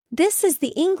This is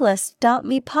the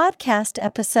English.me podcast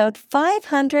episode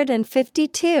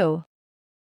 552.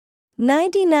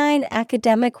 99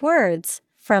 Academic Words,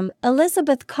 from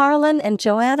Elizabeth Carlen and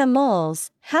Joanna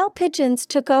Moles, How Pigeons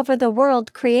Took Over the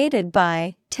World, created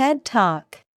by TED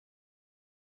Talk.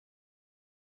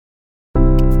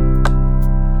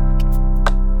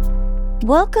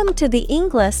 Welcome to the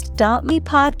English.me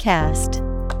podcast.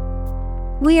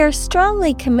 We are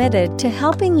strongly committed to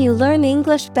helping you learn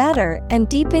English better and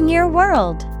deepen your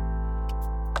world.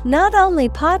 Not only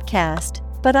podcast,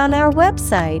 but on our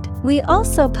website, we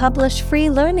also publish free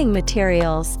learning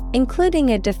materials, including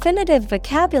a definitive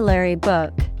vocabulary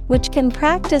book, which can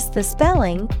practice the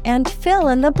spelling and fill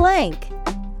in the blank.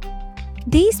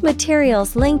 These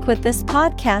materials link with this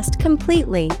podcast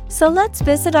completely, so let's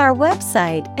visit our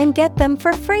website and get them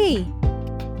for free.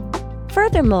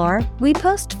 Furthermore, we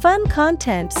post fun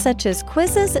content such as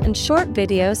quizzes and short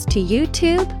videos to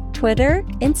YouTube, Twitter,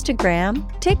 Instagram,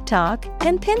 TikTok,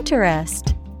 and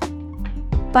Pinterest.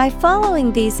 By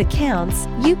following these accounts,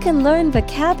 you can learn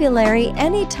vocabulary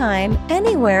anytime,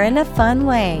 anywhere in a fun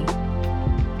way.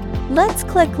 Let's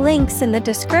click links in the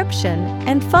description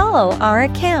and follow our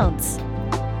accounts.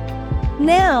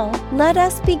 Now, let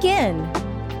us begin.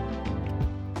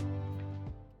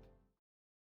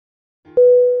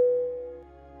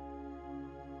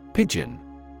 Pigeon.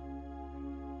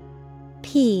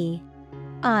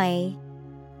 P-I-G-E-O-N.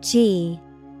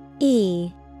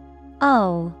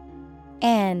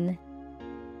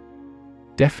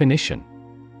 Definition: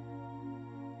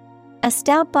 a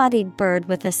stout-bodied bird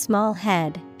with a small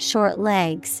head, short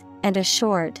legs, and a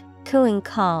short, cooing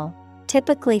call,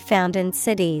 typically found in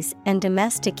cities and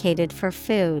domesticated for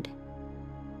food.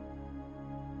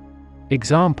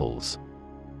 Examples: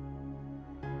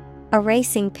 a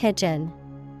racing pigeon.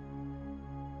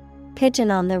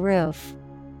 Pigeon on the roof.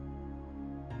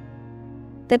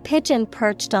 The pigeon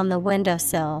perched on the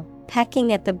windowsill,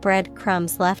 pecking at the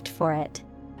breadcrumbs left for it.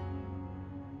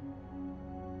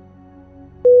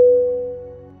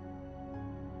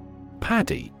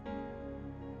 Paddy.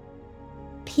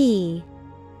 P-A-D-D-Y.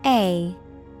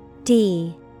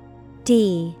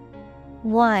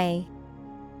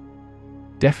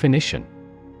 Definition: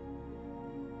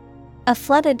 a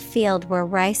flooded field where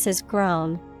rice is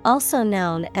grown, also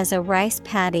known as a rice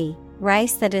paddy,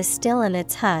 rice that is still in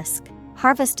its husk,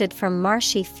 harvested from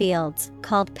marshy fields,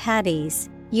 called paddies,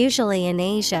 usually in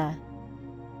Asia.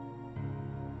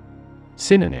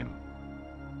 Synonym: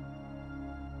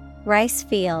 rice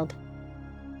field,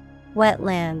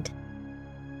 wetland.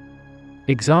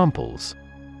 Examples: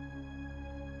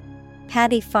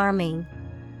 paddy farming,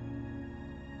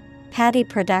 paddy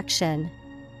production.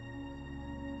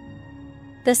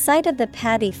 The sight of the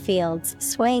paddy fields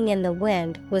swaying in the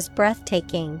wind was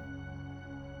breathtaking.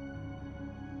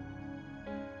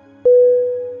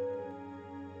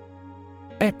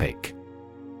 Epic.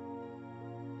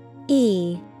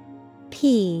 E-P-I-C.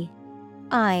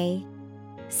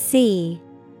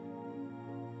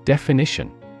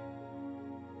 Definition: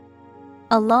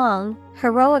 a long,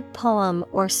 heroic poem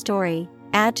or story.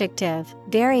 Adjective,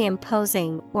 very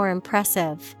imposing or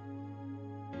impressive.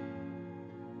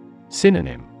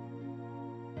 Synonym: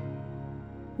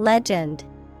 legend,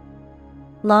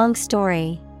 long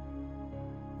story,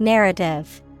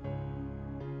 narrative.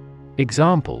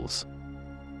 Examples: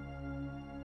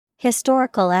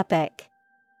 historical epic,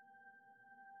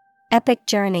 epic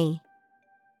journey.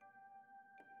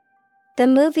 The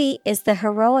movie is the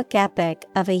heroic epic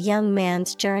of a young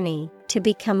man's journey to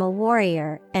become a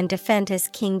warrior and defend his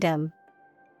kingdom.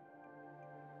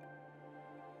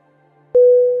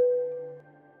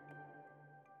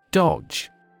 Dodge.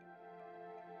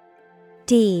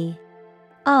 D-O-D-G-E.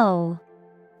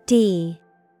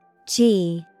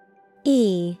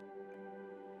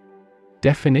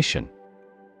 Definition: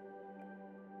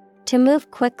 to move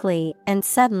quickly and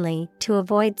suddenly to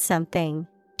avoid something,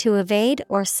 to evade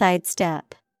or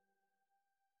sidestep.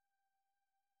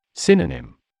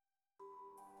 Synonym: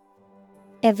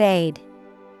 evade,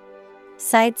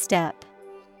 sidestep,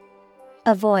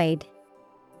 avoid.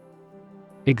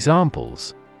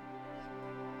 Examples: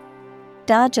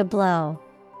 dodge a blow,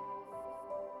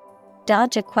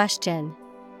 dodge a question.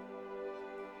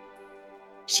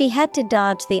 She had to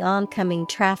dodge the oncoming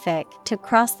traffic to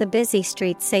cross the busy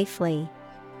street safely.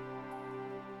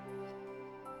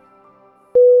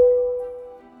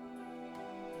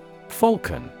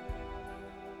 Falcon.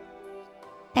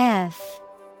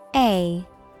 F-A-L-C-O-N.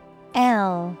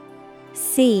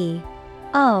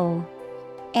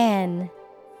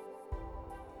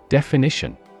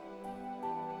 Definition: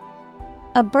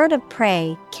 a bird of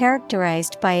prey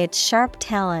characterized by its sharp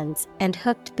talons and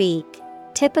hooked beak,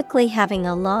 typically having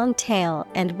a long tail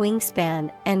and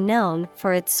wingspan and known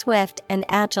for its swift and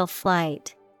agile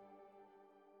flight.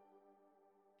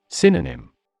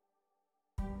 Synonym: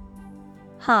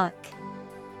 Hawk,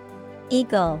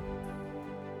 eagle,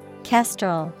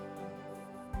 kestrel.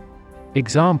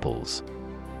 Examples: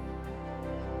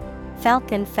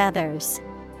 Falcon feathers,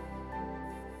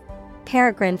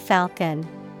 peregrine falcon.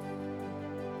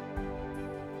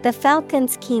 The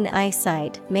falcon's keen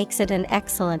eyesight makes it an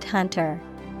excellent hunter.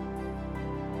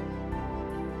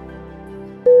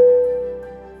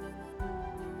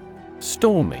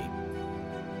 Stormy.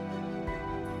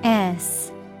 S-T-O-R-M-Y.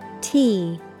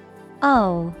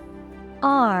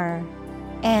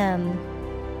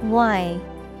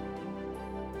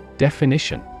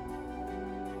 Definition: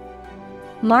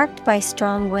 Marked by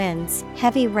strong winds,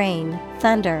 heavy rain,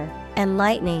 thunder, and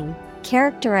lightning,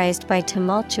 characterized by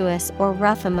tumultuous or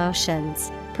rough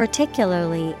emotions,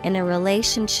 particularly in a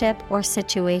relationship or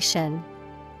situation.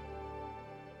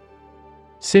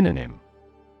 Synonym: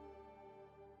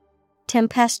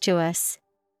 Tempestuous,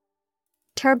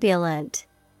 turbulent,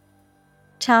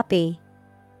 choppy.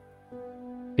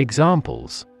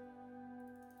 Examples: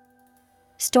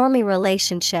 Stormy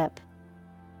relationship,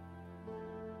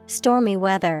 stormy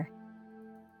weather.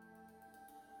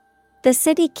 The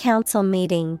city council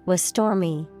meeting was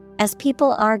stormy, as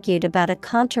people argued about a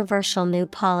controversial new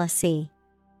policy.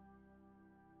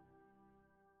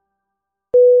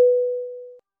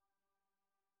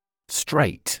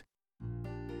 Straight.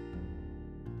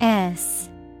 S-T-R-A-I-G-H-T.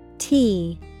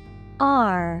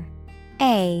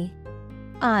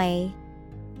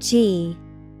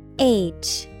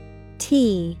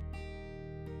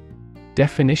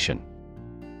 Definition: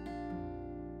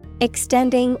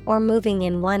 Extending or moving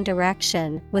in one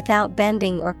direction without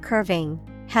bending or curving,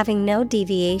 having no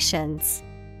deviations.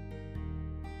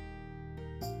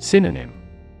 Synonym: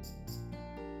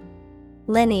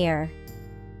 Linear,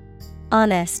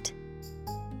 honest,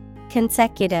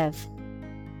 consecutive.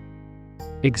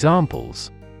 Examples: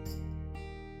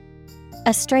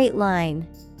 A straight line,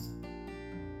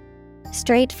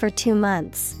 straight for 2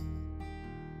 months.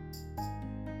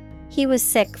 He was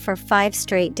sick for 5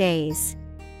 straight days.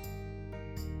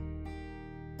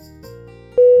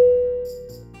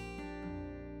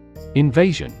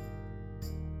 Invasion.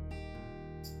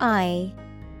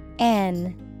 I-N-V-A-S-I-O-N.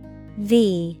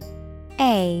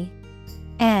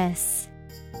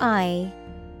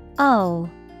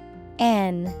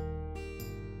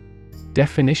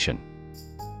 Definition: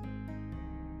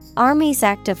 Army's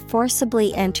act of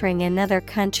forcibly entering another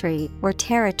country or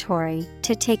territory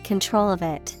to take control of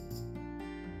it.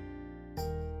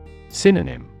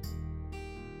 Synonym: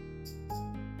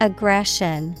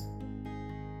 Aggression,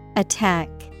 attack,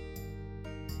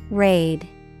 raid.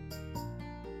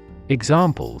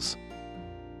 Examples: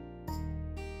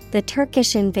 The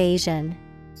Turkish invasion,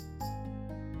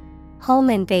 home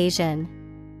invasion.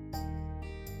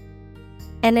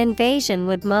 An invasion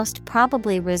would most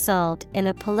probably result in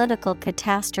a political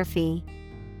catastrophe.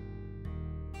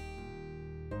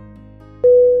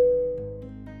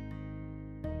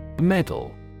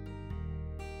 Medal.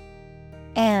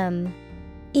 M-E-D-A-L.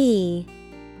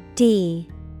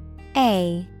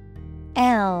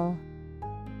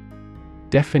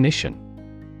 Definition: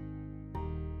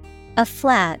 A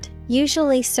flat,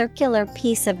 usually circular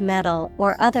piece of metal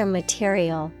or other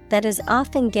material that is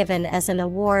often given as an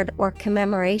award or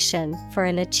commemoration for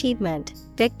an achievement,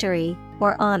 victory,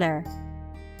 or honor.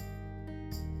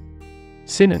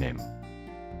 Synonym: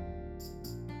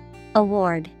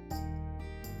 Award,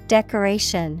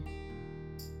 decoration,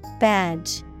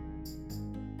 badge.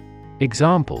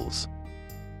 Examples: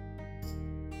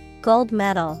 Gold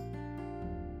medal,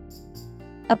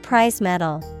 a prize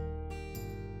medal.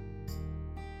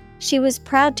 She was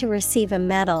proud to receive a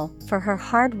medal for her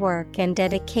hard work and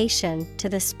dedication to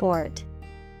the sport.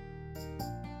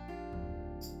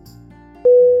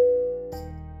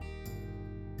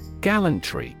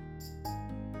 Gallantry.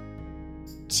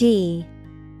 G-A-L-L-A-N-T-R-Y.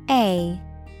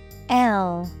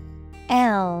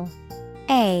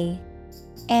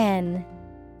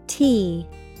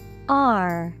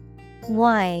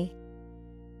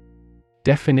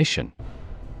 Definition: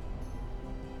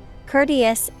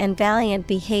 Courteous and valiant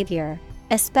behavior,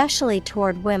 especially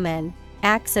toward women,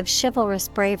 acts of chivalrous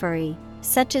bravery,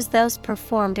 such as those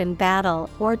performed in battle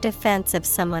or defense of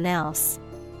someone else.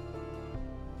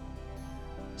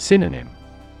 Synonym: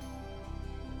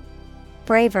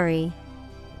 Bravery,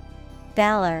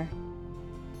 valor,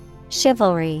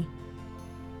 chivalry.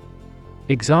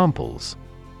 Examples: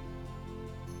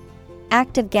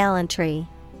 Act of gallantry,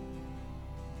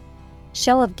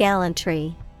 show of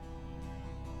gallantry.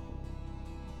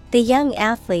 The young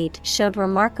athlete showed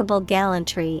remarkable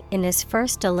gallantry in his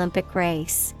first Olympic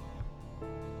race.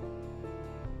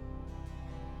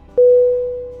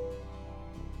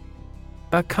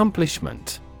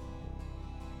 Accomplishment.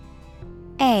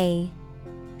 A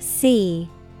C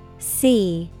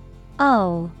C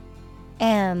O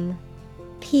M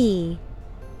P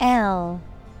L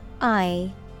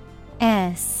I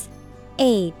S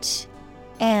H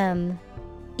M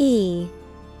E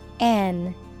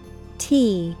N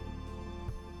T.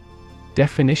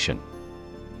 Definition.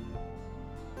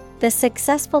 The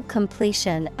successful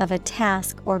completion of a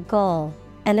task or goal,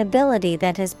 an ability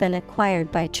that has been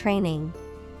acquired by training.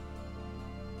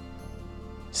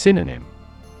 Synonym.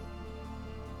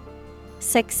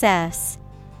 Success,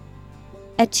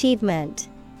 achievement,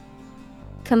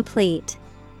 complete.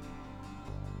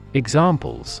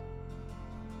 Examples.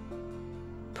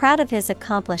 Proud of his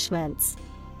accomplishments.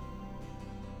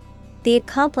 The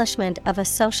accomplishment of a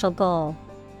social goal.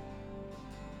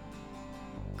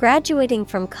 Graduating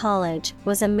from college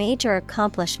was a major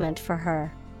accomplishment for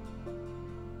her.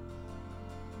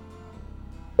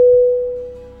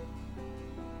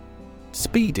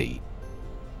 Speedy.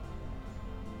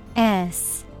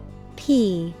 S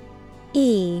P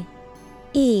E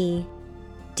E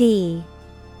D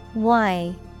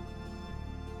Y.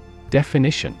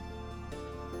 Definition.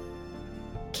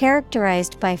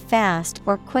 Characterized by fast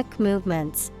or quick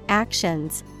movements,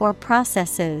 actions, or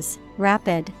processes,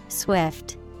 rapid,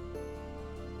 swift.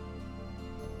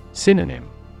 Synonym.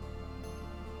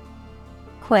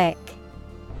 Quick,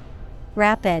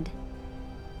 rapid,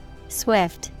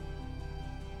 swift.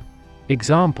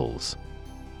 Examples.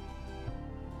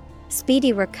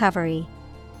 Speedy recovery.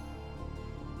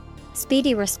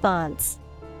 Speedy response.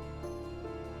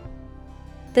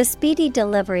 The speedy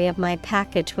delivery of my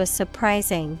package was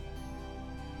surprising.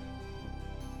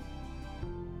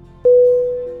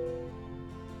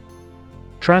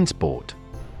 Transport.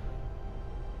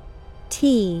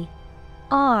 T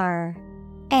R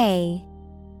A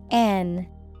N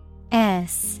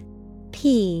S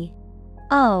P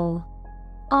O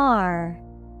R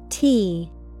T.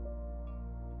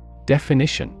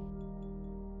 Definition.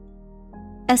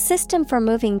 A system for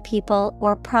moving people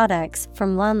or products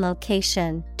from one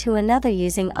location to another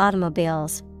using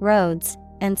automobiles, roads,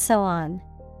 and so on.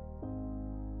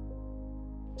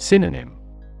 Synonym.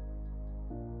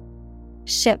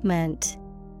 Shipment,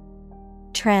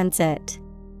 transit,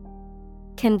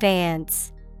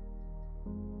 conveyance.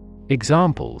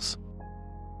 Examples.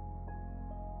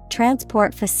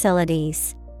 Transport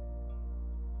facilities.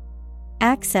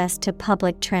 Access to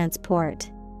public transport.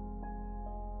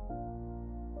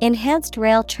 Enhanced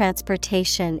rail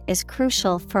transportation is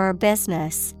crucial for our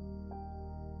business.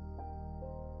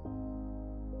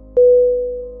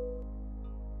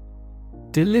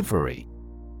 Delivery.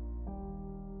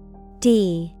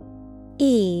 D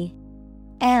E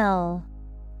L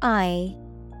I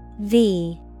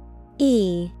V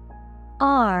E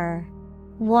R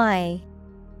Y.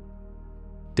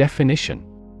 Definition.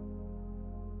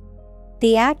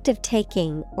 The act of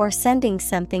taking or sending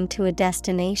something to a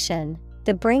destination,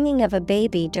 the bringing of a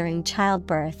baby during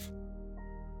childbirth.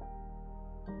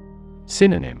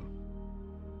 Synonym.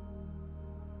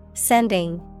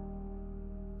 Sending,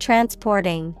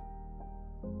 transporting,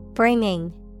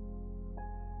 bringing.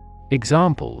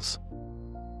 Examples.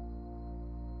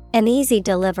 An easy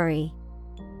delivery.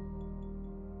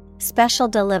 Special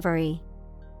delivery.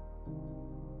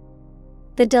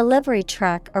 The delivery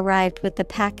truck arrived with the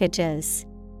packages.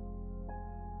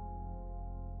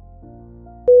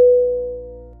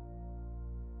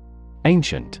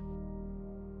 Ancient.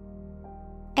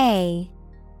 A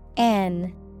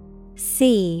N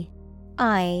C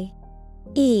I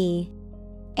E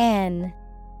N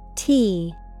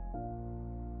T.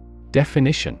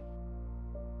 Definition.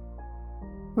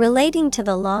 Relating to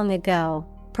the long ago,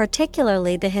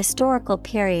 particularly the historical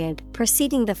period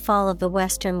preceding the fall of the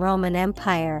Western Roman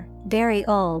Empire, very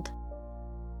old.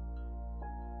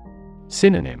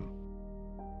 Synonym.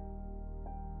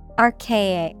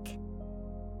 Archaic,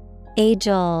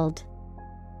 age-old,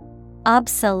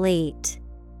 obsolete.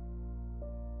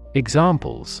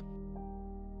 Examples.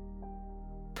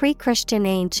 Pre-Christian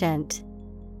ancient.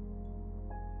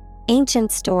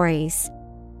 Ancient stories.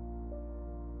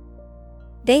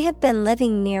 They have been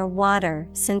living near water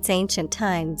since ancient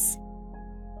times.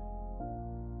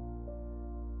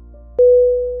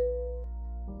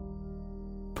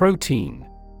 Protein.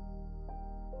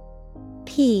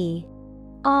 P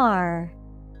R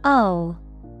O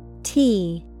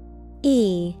T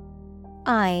E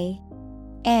I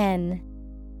N.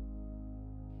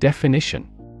 Definition.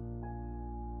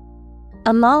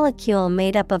 A molecule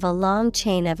made up of a long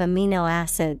chain of amino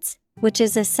acids, which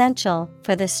is essential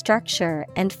for the structure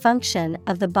and function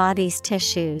of the body's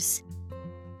tissues.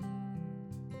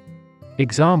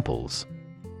 Examples: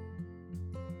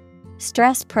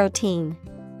 Stress protein,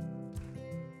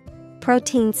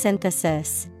 protein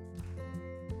synthesis.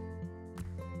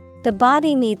 The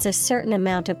body needs a certain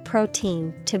amount of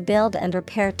protein to build and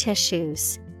repair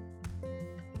tissues.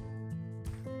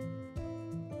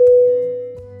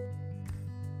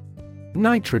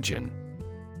 Nitrogen.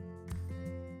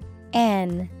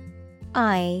 Nitrogen.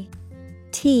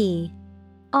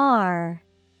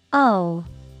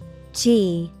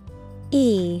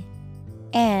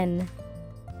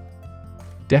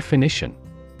 Definition: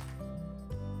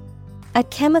 A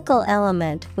chemical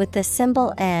element with the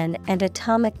symbol N and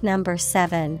atomic number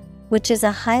 7, which is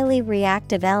a highly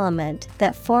reactive element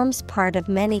that forms part of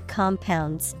many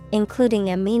compounds, including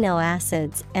amino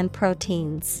acids and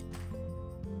proteins.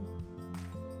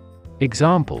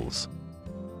 Examples: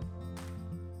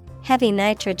 Heavy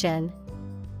nitrogen,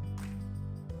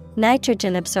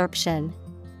 nitrogen absorption.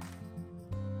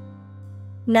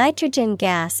 Nitrogen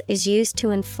gas is used to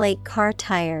inflate car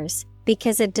tires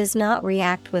because it does not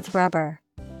react with rubber.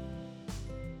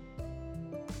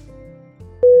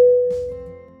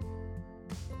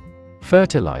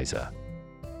 Fertilizer.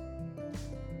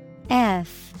 Fertilizer.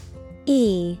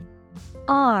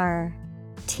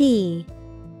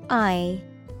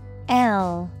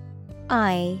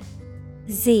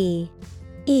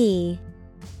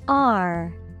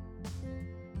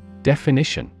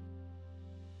 Definition: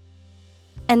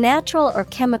 A natural or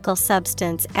chemical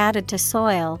substance added to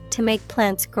soil to make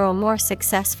plants grow more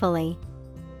successfully.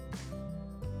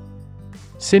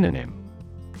 Synonym: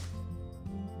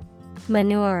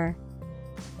 Manure.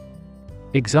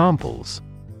 Examples: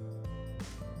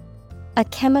 A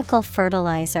chemical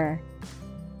fertilizer,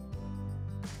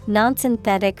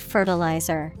 non-synthetic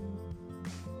fertilizer.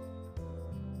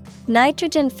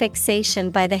 Nitrogen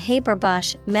fixation by the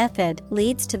Haber-Bosch method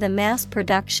leads to the mass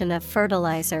production of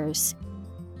fertilizers.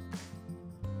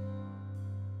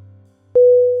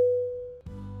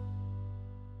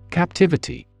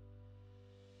 Captivity.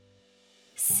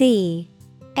 Captivity.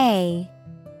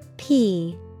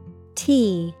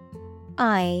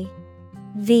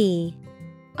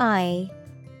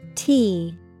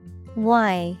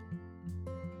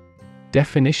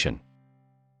 Definition: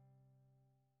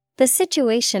 The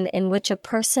situation in which a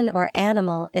person or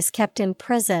animal is kept in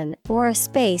prison or a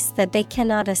space that they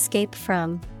cannot escape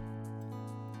from.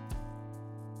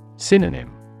 Synonym: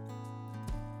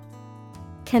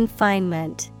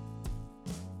 Confinement,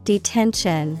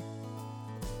 detention,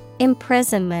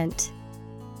 imprisonment.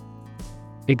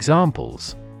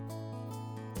 Examples: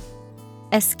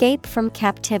 Escape from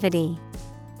captivity.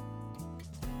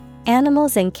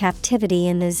 Animals in captivity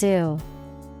in the zoo.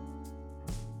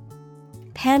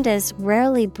 Pandas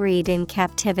rarely breed in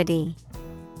captivity.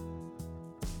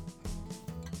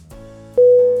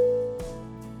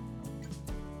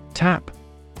 Tap.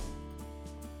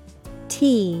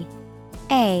 T-A-P.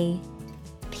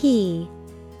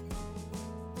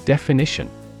 Definition: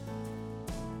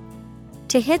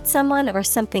 To hit someone or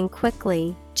something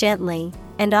quickly, gently,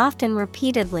 and often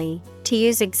repeatedly, to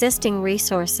use existing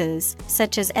resources,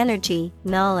 such as energy,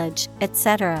 knowledge,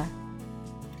 etc.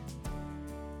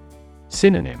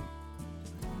 Synonym: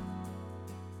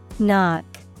 Knock,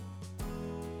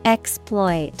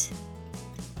 exploit,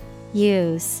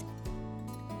 use.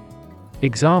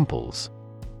 Examples: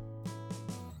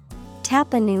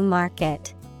 Tap a new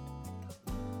market.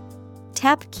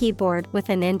 Tap keyboard with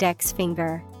an index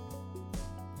finger.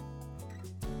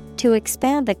 To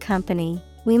expand the company,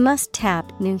 we must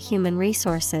tap new human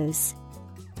resources.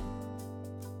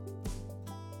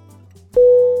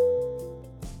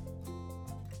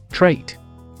 Trait.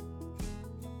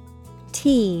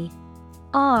 T-R-A-I-T.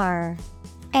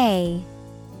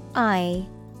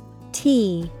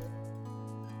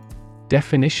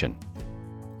 Definition: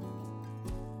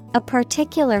 A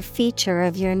particular feature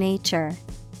of your nature.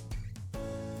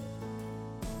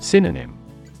 Synonym: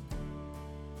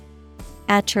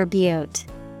 Attribute,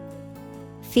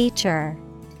 feature,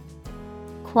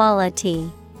 quality.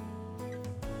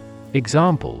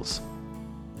 Examples: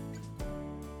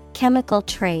 Chemical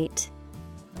trait,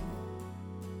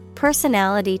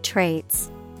 personality traits.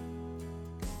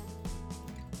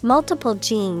 Multiple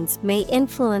genes may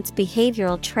influence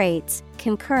behavioral traits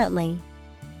concurrently.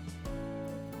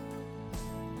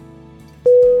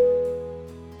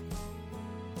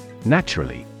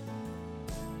 Naturally.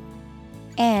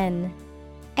 N-A-T-U-R-A-L-L-Y.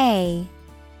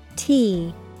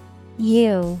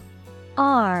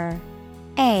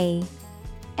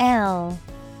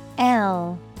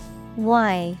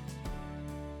 Ly.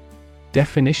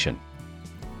 Definition.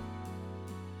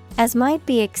 As might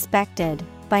be expected,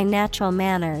 by natural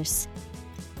manners.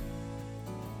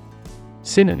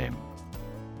 Synonym.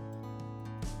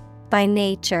 By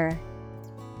nature.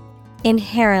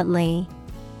 Inherently.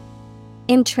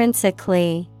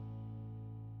 Intrinsically.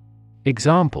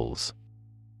 Examples.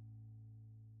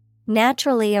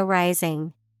 Naturally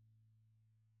arising.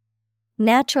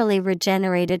 Naturally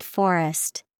regenerated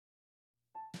forest.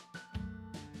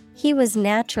 He was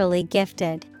naturally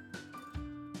gifted.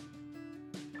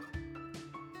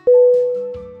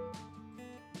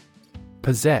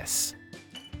 Possess.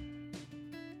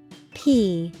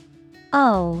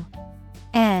 Possess.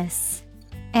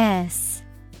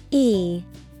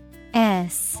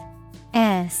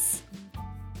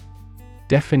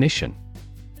 Definition.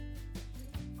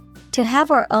 To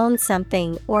have or own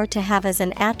something, or to have as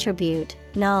an attribute,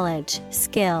 knowledge,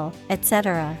 skill,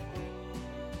 etc.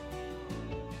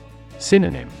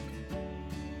 Synonym.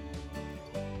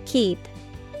 Keep.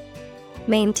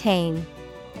 Maintain.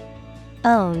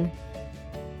 Own.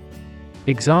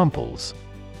 Examples.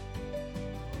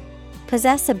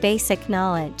 Possess a basic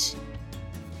knowledge.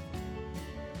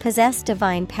 Possess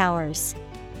divine powers.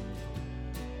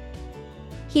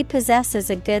 He possesses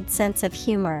a good sense of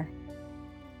humor.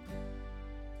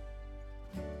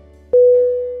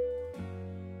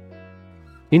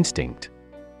 Instinct.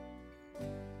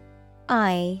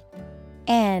 INSTINCT.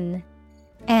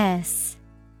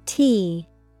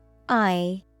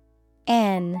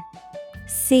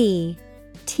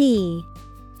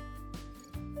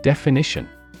 Definition.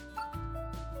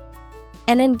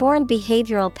 An inborn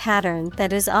behavioral pattern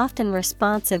that is often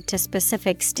responsive to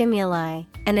specific stimuli,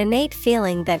 an innate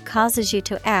feeling that causes you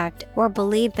to act or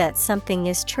believe that something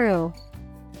is true.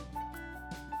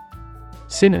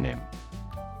 Synonym.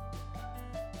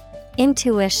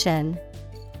 Intuition.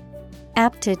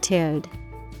 Aptitude.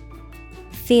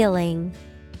 Feeling.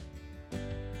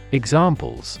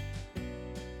 Examples.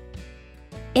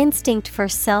 Instinct for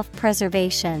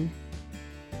self-preservation.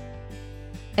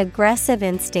 Aggressive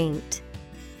instinct.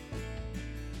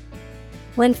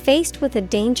 When faced with a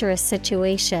dangerous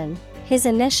situation, his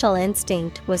initial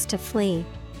instinct was to flee.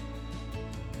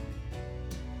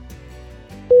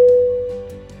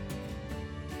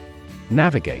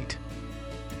 Navigate.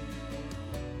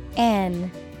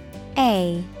 Navigate.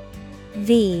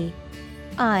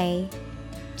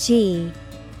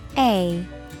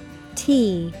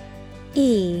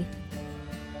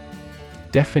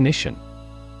 Definition.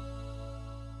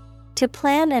 To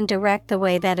plan and direct the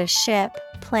way that a ship,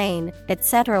 plane,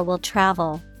 etc. will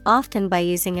travel, often by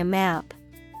using a map.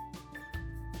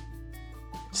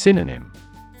 Synonym.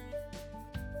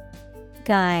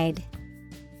 Guide.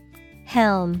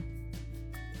 Helm.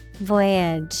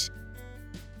 Voyage.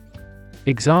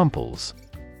 Examples.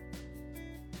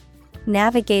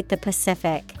 Navigate the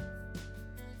Pacific.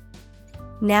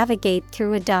 Navigate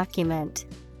through a document.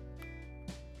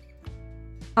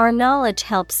 Our knowledge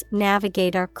helps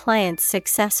navigate our clients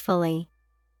successfully.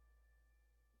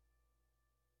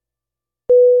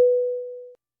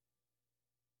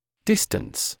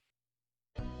 Distance.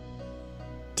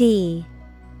 DISTANCE.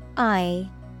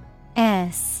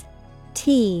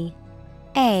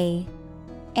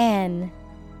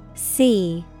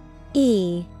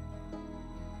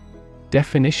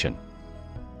 Definition.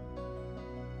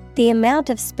 The amount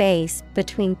of space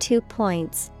between 2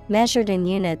 points, measured in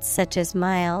units such as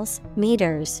miles,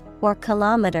 meters, or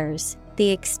kilometers, the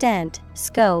extent,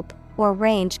 scope, or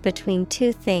range between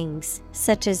two things,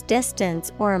 such as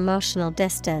distance or emotional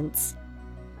distance.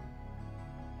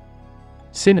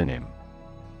 Synonym.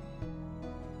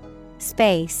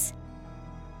 Space.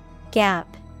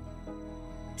 Gap.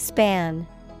 Span.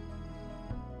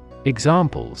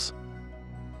 Examples.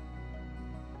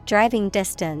 Driving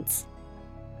distance.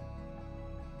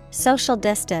 Social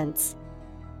distance.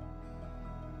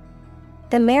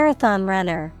 The marathon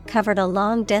runner covered a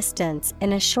long distance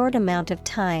in a short amount of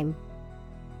time.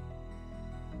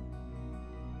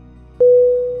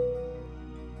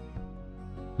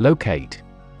 Locate.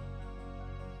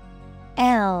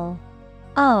 LOCATE.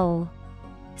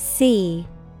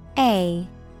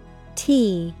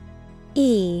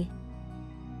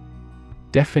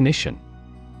 Definition.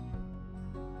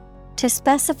 To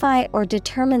specify or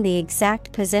determine the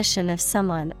exact position of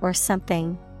someone or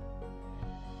something.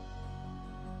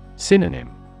 Synonym.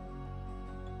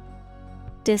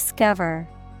 Discover.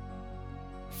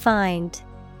 Find.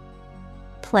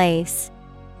 Place.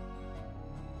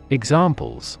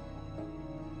 Examples.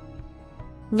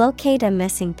 Locate a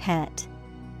missing pet.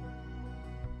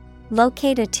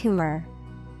 Locate a tumor.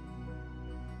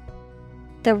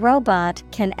 The robot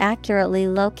can accurately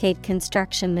locate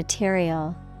construction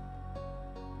material.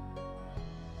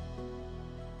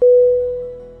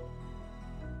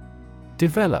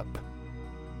 Develop.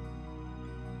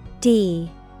 D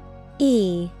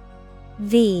E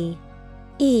V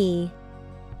E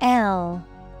L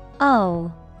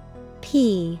O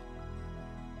P.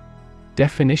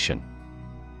 Definition.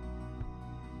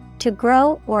 To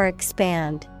grow or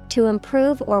expand, to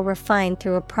improve or refine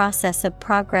through a process of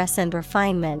progress and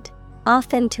refinement,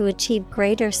 often to achieve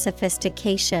greater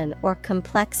sophistication or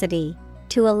complexity,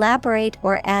 to elaborate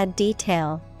or add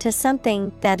detail to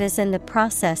something that is in the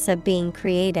process of being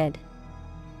created.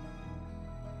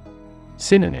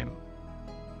 Synonym.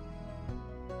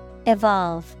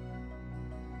 Evolve,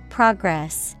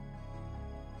 progress,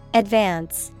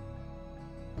 advance.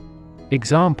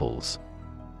 Examples.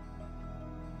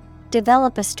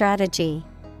 Develop a strategy.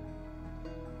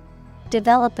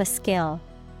 Develop a skill.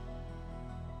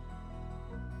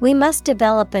 We must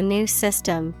develop a new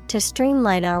system to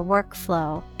streamline our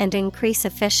workflow and increase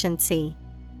efficiency.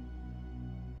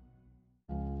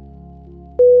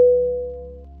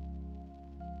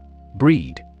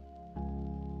 Breed.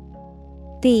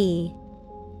 B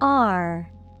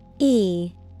R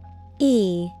E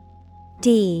E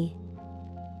D.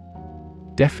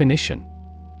 Definition.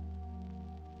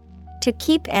 To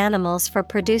keep animals for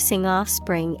producing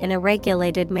offspring in a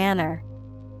regulated manner.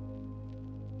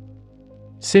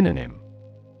 Synonym.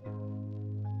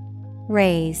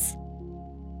 Raise,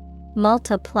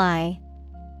 multiply,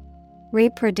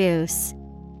 reproduce.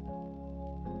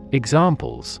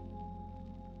 Examples.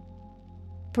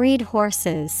 Breed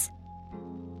horses.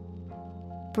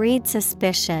 Breed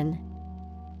suspicion.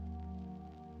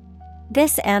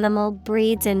 This animal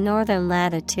breeds in northern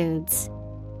latitudes.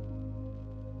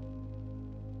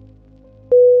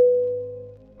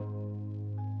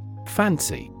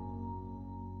 Fancy.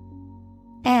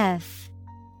 F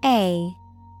A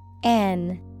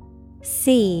N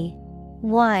C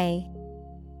Y.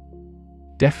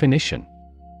 Definition.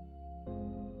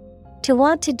 To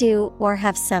want to do or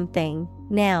have something,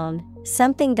 noun,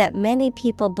 something that many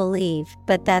people believe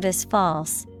but that is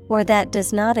false, or that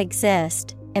does not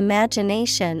exist,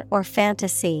 imagination or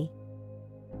fantasy.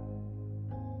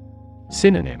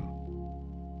 Synonym.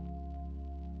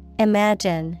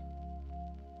 Imagine,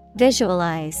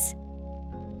 visualize.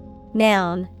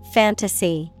 Noun,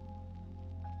 fantasy.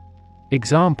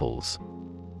 Examples.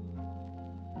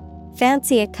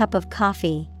 Fancy a cup of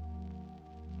coffee.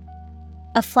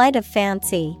 A flight of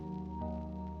fancy.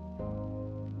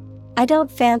 I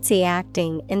don't fancy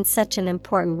acting in such an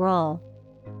important role.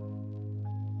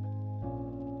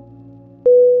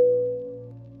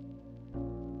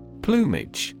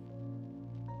 Plumage.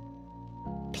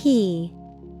 P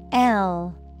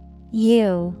L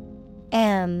U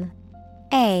M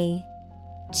A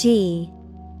G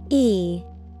E.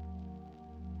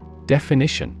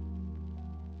 Definition.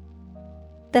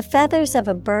 The feathers of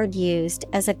a bird used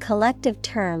as a collective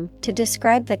term to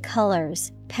describe the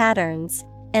colors, patterns,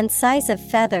 and size of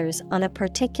feathers on a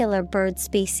particular bird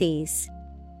species.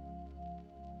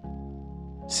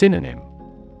 Synonym.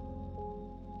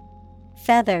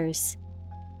 Feathers,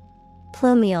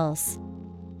 plumules,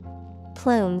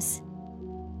 plumes.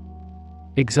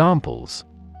 Examples.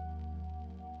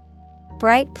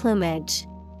 Bright plumage.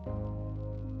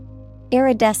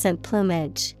 Iridescent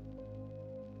plumage.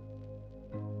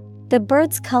 The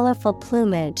bird's colorful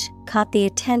plumage caught the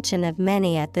attention of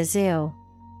many at the zoo.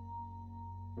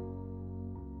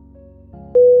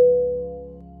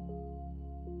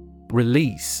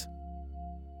 Release.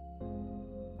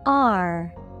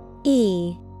 R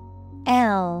E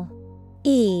L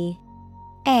E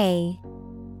A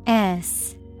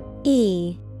S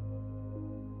E.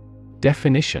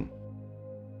 Definition.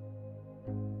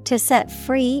 To set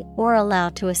free or allow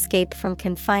to escape from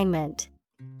confinement.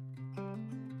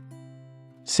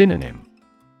 Synonym.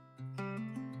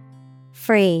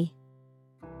 Free,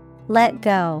 let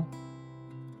go,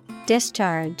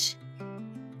 discharge.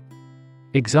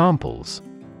 Examples.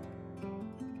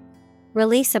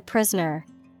 Release a prisoner.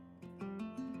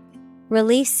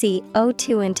 Release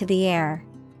CO2 into the air.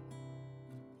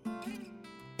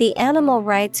 The animal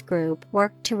rights group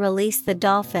worked to release the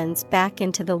dolphins back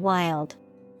into the wild.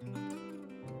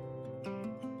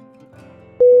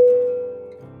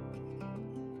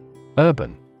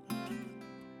 Urban.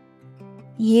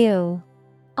 U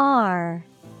R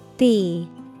B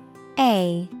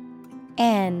A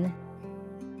N.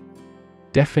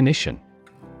 Definition.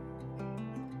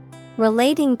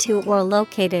 Relating to or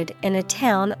located in a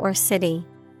town or city.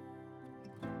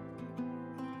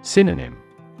 Synonym.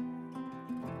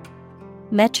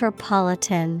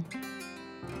 Metropolitan,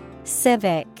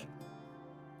 civic.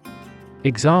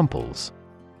 Examples: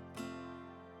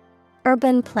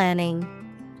 Urban planning.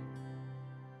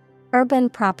 Urban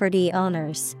property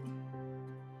owners.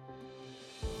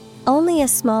 Only a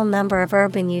small number of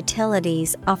urban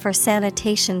utilities offer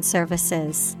sanitation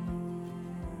services.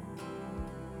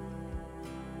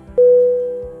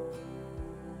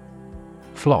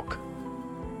 Flock.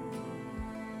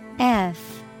 F-L-O-C-K.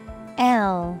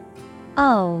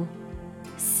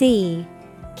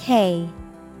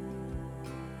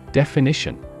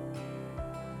 Definition: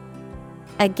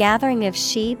 A gathering of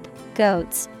sheep,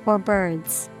 goats, or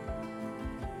birds.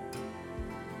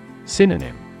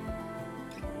 Synonym: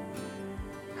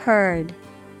 Herd,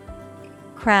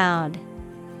 crowd,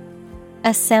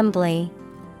 assembly.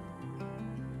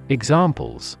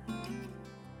 Examples: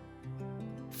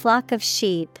 Flock of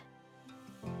sheep.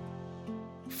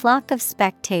 Flock of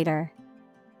spectator.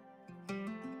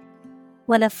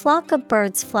 When a flock of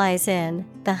birds flies in,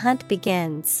 the hunt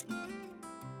begins.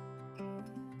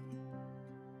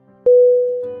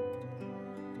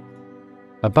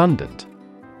 Abundant.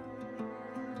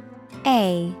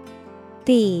 A-B-U-N-D-A-N-T.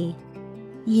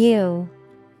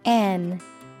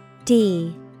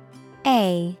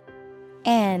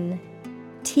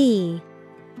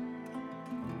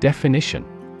 Definition: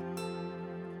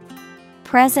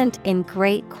 Present in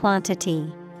great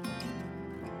quantity.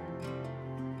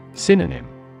 Synonym: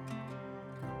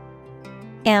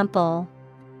 Ample,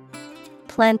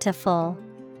 plentiful,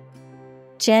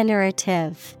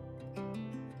 generative.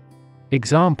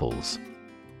 Examples: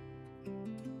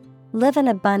 Live an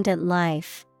abundant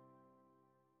life.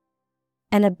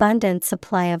 An abundant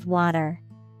supply of water.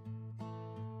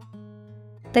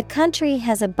 The country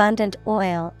has abundant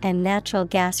oil and natural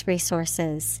gas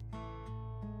resources.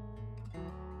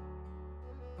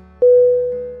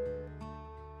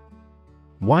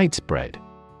 Widespread.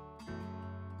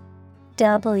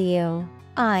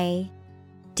 W-I-D-E-S-P-R-E-A-D.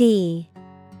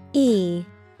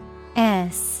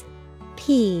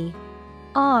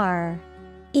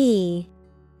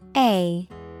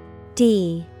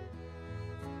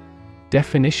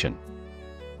 Definition: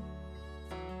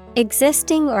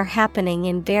 Existing or happening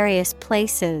in various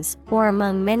places or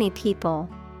among many people.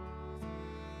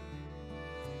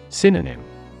 Synonym: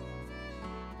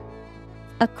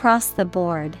 Across the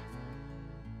board.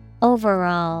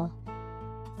 Overall.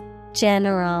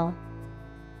 General.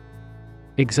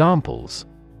 Examples: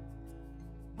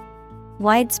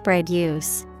 Widespread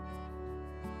use.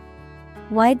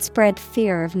 Widespread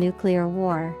fear of nuclear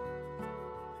war.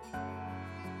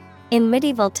 In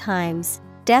medieval times,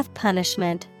 death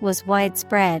punishment was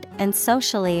widespread and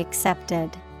socially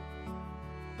accepted.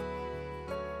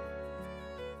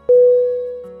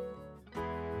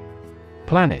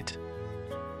 Planet.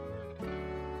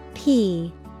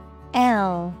 P-L-A-N-E-T.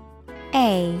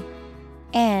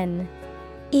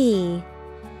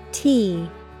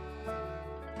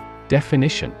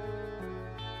 Definition: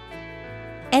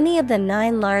 Any of the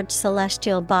 9 large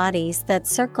celestial bodies that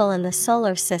circle in the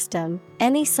solar system,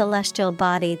 any celestial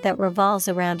body that revolves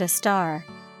around a star.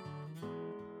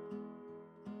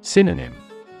 Synonym: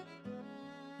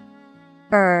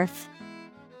 Earth,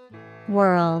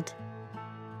 world,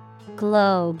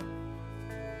 globe.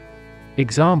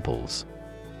 Examples: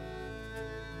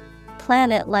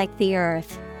 Planet like the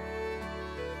Earth.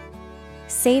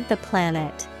 Save the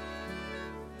planet.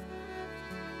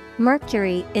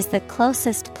 Mercury is the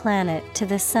closest planet to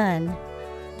the Sun.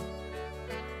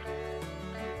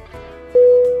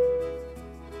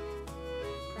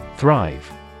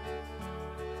 Thrive.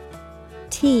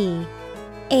 T-H-R-I-V-E.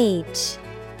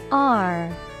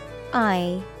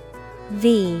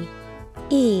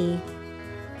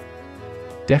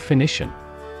 Definition: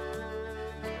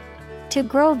 To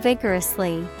grow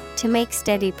vigorously, to make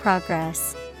steady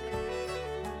progress.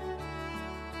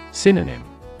 Synonym: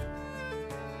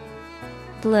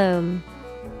 Bloom,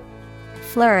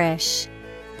 flourish,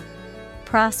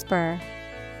 prosper.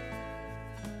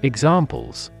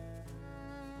 Examples: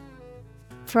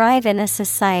 Thrive in a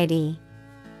society.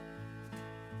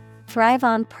 Thrive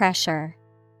on pressure.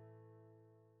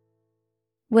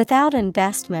 Without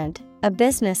investment, a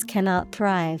business cannot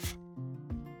thrive.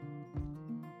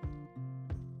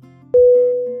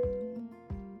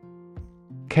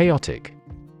 Chaotic.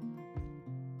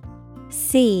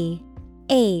 C-H-A-O-T-I-C.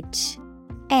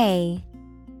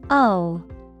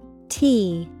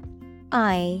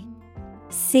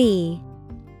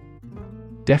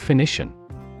 Definition: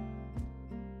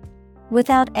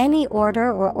 Without any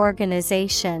order or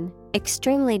organization,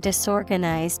 extremely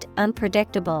disorganized,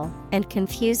 unpredictable, and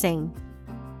confusing.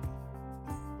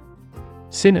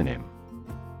 Synonym: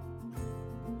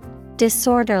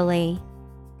 Disorderly,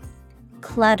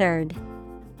 cluttered,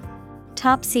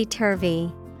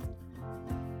 topsy-turvy.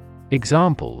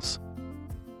 Examples: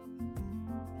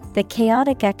 The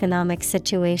chaotic economic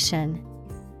situation.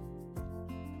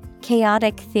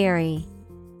 Chaotic theory.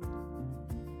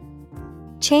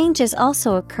 Change is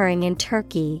also occurring in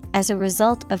Turkey as a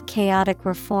result of chaotic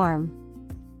reform.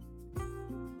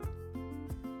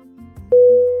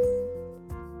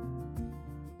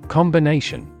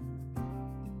 Combination.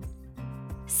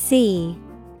 C-O-M-B-I-N-A-T-I-O-N.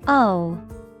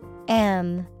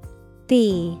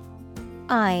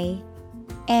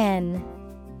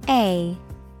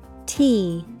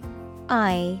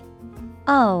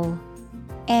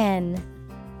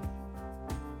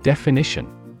 Definition: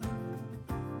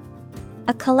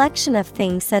 A collection of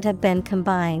things that have been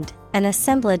combined, an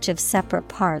assemblage of separate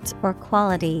parts or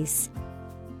qualities.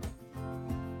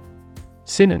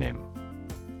 Synonym: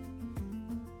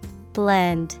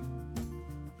 Blend,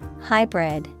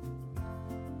 hybrid,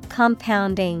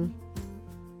 compounding.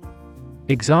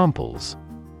 Examples: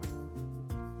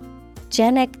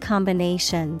 Genic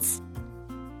combinations.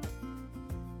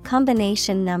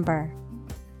 Combination number.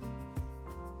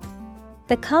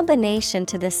 The combination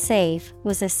to the safe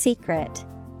was a secret.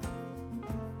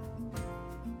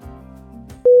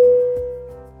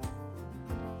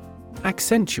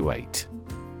 Accentuate.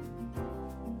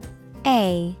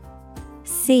 A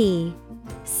C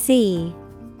C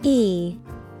E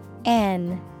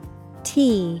N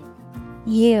T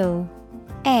U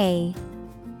A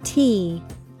T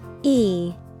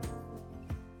E.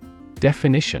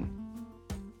 Definition: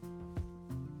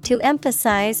 To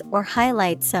emphasize or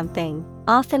highlight something,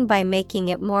 often by making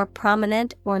it more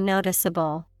prominent or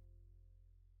noticeable.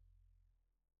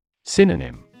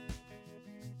 Synonym: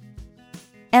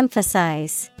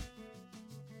 Emphasize,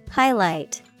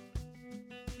 highlight,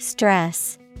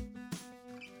 stress.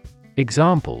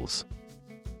 Examples: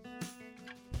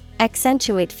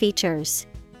 Accentuate features.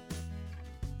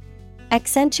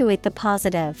 Accentuate the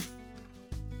positive.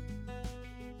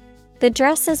 The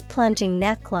dress's plunging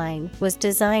neckline was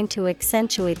designed to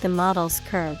accentuate the model's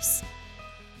curves.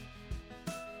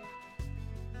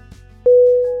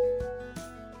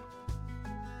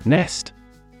 Nest.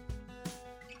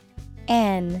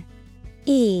 N-E-S-T.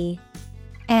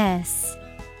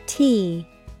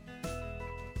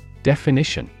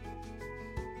 Definition: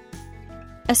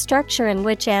 A structure in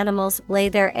which animals lay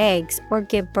their eggs or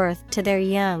give birth to their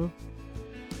young.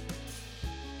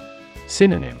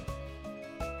 Synonym: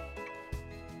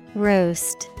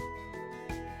 Roost,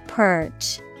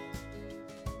 perch,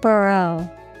 burrow.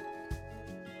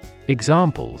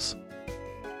 Examples: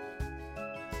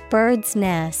 Bird's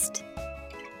nest.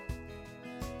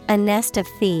 A nest of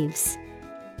thieves.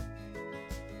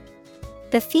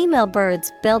 The female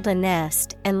birds build a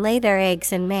nest and lay their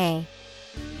eggs in May.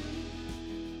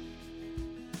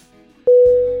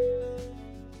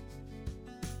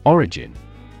 Origin.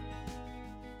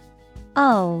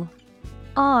 O-R-I-G-I-N.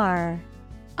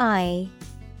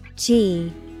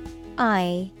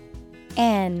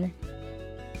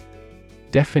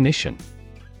 Definition: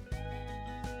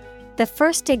 The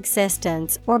first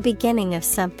existence or beginning of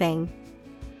something.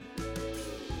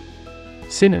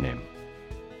 Synonym: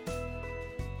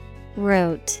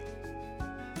 Root,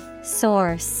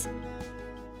 source,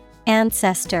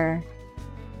 ancestor.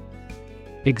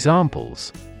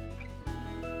 Examples: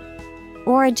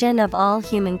 Origin of all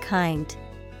humankind.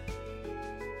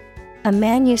 A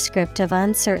manuscript of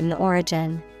uncertain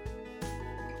origin.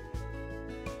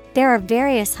 There are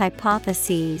various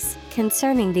hypotheses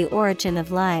concerning the origin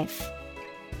of life.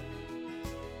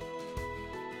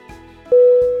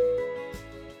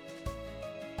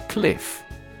 Cliff.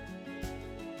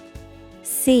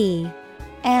 C-L-I-F-F.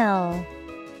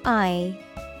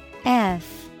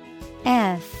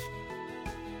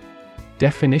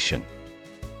 Definition: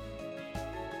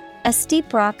 A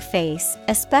steep rock face,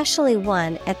 especially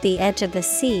one at the edge of the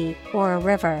sea or a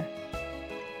river.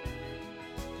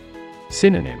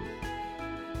 Synonym: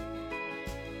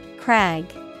 Crag,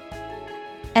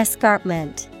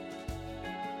 escarpment,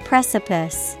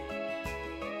 precipice.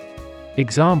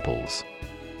 Examples: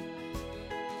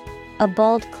 A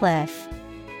bold cliff.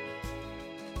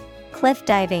 Cliff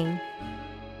diving.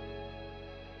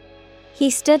 He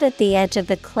stood at the edge of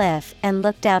the cliff and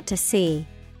looked out to sea.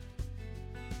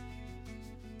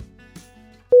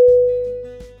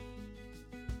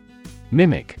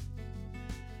 Mimic.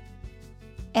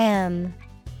 M-I-M-I-C.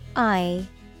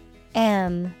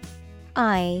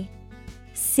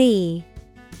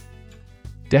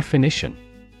 Definition: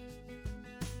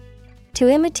 To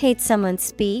imitate someone's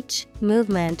speech,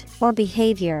 movement, or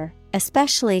behavior,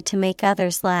 especially to make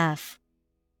others laugh.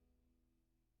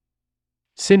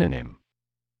 Synonym: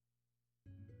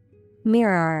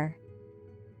 mirror,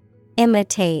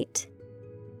 imitate,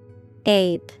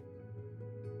 ape.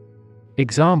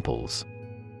 Examples: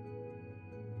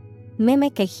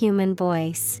 Mimic a human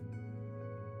voice.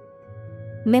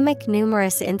 Mimic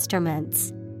numerous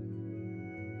instruments.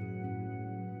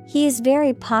 He is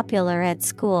very popular at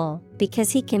school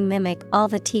because he can mimic all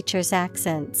the teachers'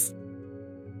 accents.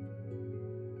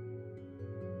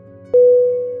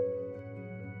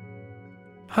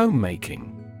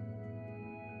 Homemaking.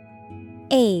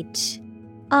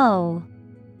 HOMEMAKING.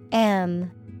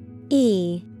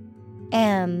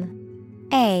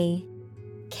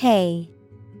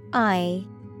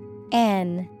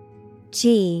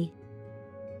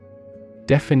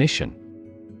 Definition: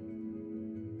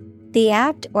 The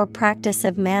act or practice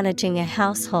of managing a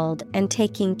household and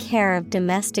taking care of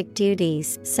domestic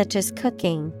duties such as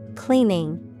cooking,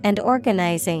 cleaning, and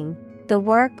organizing, the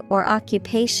work or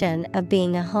occupation of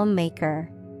being a homemaker.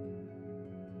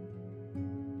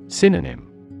 Synonym: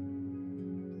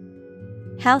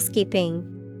 Housekeeping,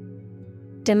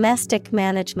 domestic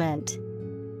management.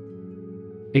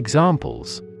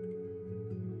 Examples: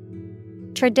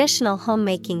 Traditional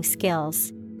homemaking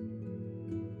skills.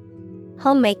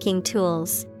 Homemaking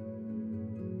tools.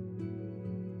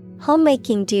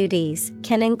 Homemaking duties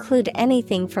can include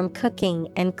anything from cooking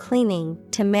and cleaning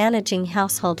to managing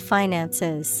household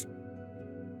finances.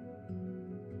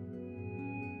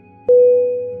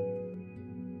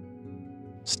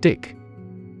 Stick.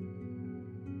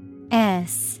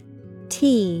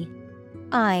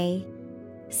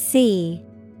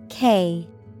 STICK.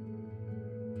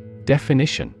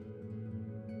 Definition: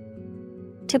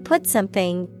 To put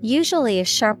something, usually a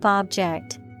sharp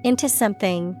object, into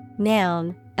something,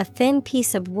 noun, a thin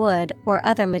piece of wood or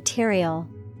other material.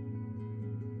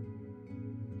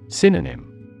 Synonym: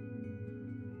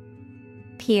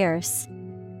 Pierce,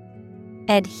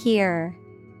 adhere,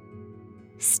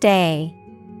 stay.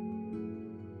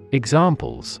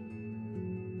 Examples: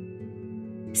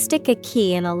 Stick a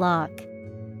key in a lock.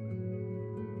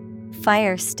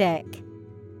 Fire stick.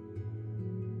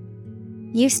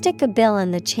 You stick a bill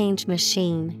in the change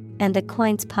machine, and the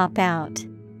coins pop out.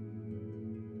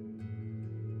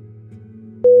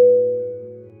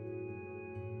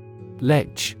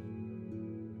 Ledge.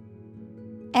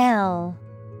 LEDGE.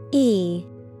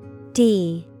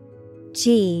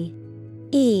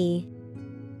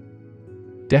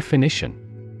 Definition: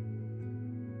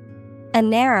 A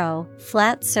narrow,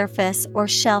 flat surface or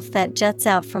shelf that juts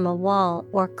out from a wall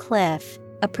or cliff,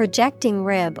 a projecting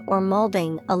rib or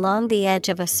molding along the edge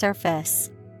of a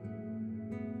surface.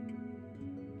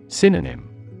 Synonym: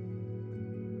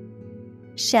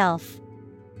 Shelf,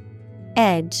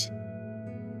 edge,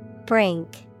 brink.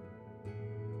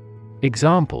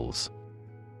 Examples: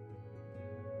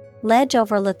 Ledge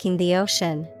overlooking the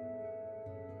ocean.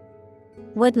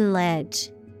 Wooden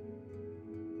ledge.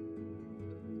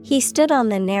 He stood on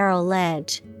the narrow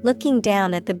ledge, looking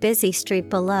down at the busy street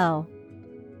below.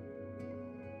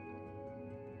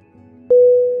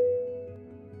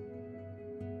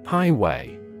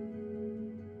 Highway.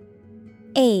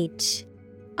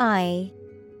 HIGHWAY.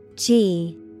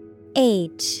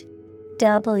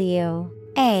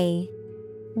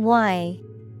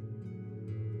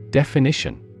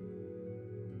 Definition: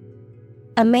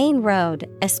 A main road,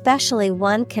 especially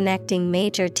one connecting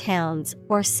major towns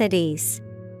or cities.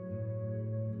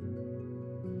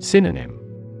 Synonym: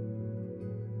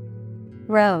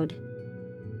 Road,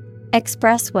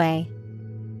 expressway,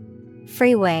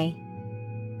 freeway.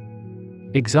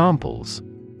 Examples: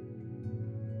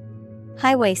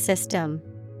 Highway system.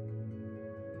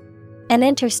 An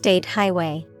interstate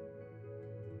highway.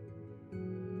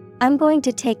 I'm going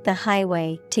to take the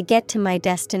highway to get to my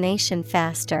destination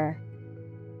faster.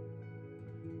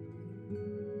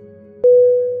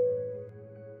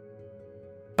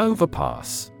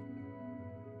 Overpass.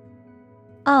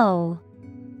 OVERPASS.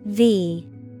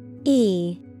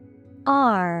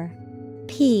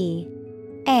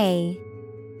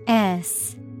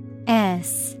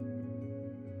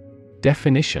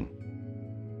 Definition: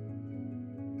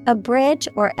 A bridge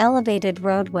or elevated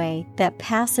roadway that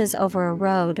passes over a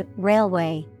road,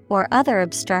 railway, or other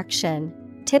obstruction,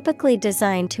 typically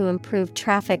designed to improve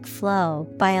traffic flow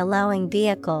by allowing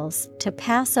vehicles to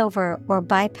pass over or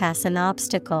bypass an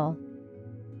obstacle.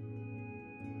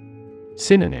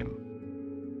 Synonym: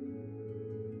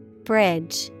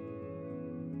 Bridge,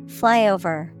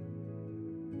 flyover,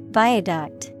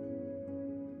 viaduct.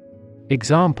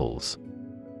 Examples: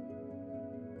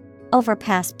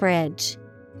 Overpass bridge.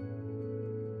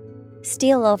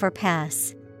 Steel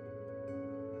overpass.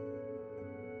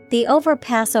 The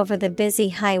overpass over the busy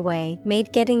highway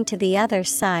made getting to the other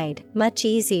side much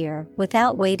easier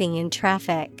without waiting in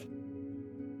traffic.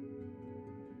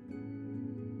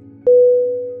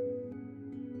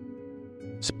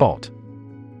 Spot.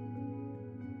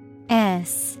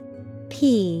 S-P-O-T.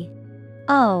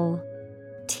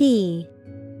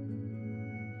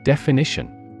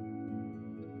 Definition.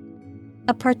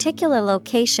 A particular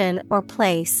location or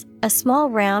place, a small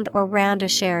round or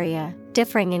roundish area,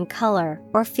 differing in color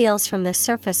or feels from the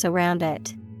surface around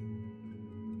it.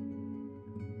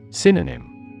 Synonym.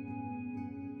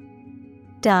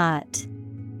 Dot.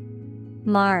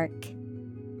 Mark.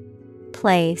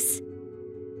 Place.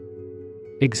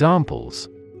 Examples.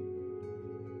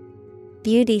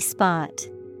 Beauty spot.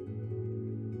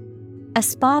 A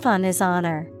spot on his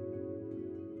honor.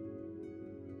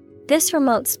 This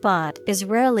remote spot is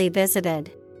rarely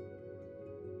visited.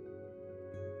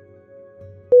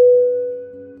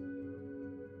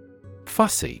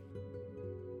 Fussy.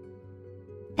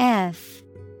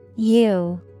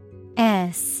 F-U-S-S-Y.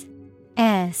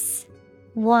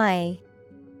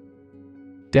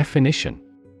 Definition.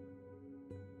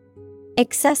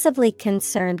 Excessively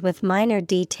concerned with minor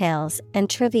details and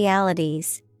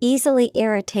trivialities, easily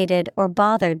irritated or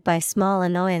bothered by small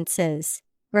annoyances,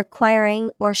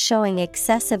 requiring or showing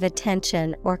excessive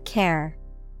attention or care.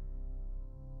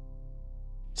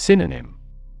 Synonym.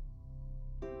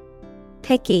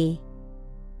 Picky,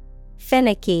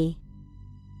 finicky,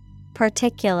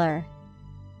 particular.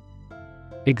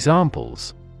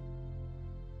 Examples.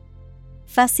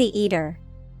 Fussy eater.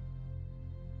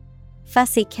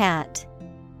 Fussy cat.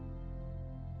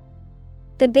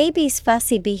 The baby's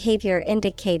fussy behavior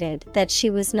indicated that she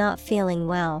was not feeling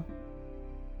well.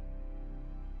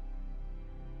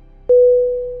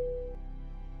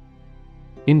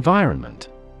 Environment.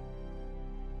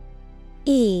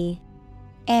 E-N-V-I-R-O-N-M-E-N-T.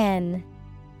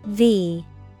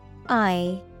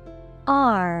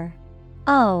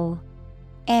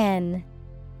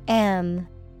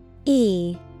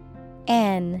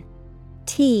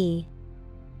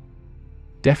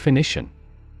 Definition.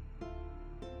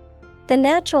 The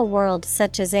natural world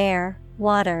such as air,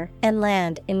 water, and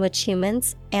land in which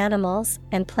humans, animals,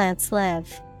 and plants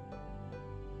live.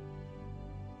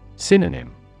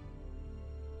 Synonym.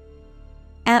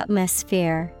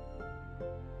 Atmosphere.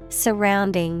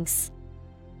 Surroundings.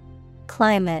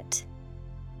 Climate.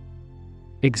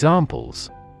 Examples.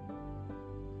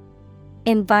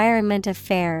 Environment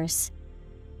affairs.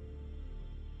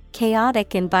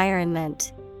 Chaotic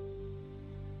environment.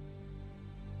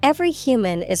 Every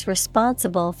human is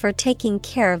responsible for taking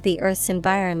care of the Earth's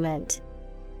environment.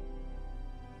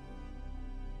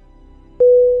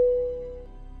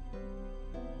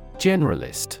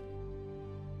 Generalist.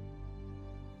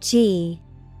 Generalist.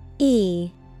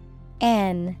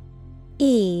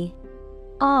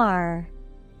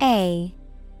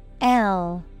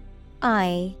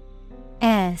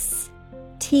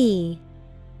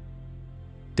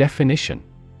 Definition.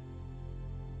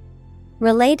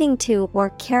 Relating to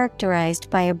or characterized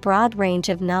by a broad range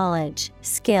of knowledge,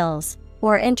 skills,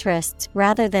 or interests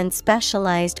rather than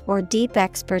specialized or deep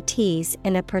expertise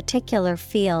in a particular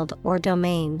field or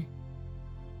domain.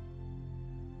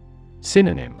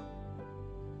 Synonym.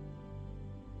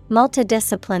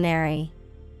 Multidisciplinary.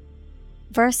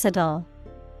 Versatile.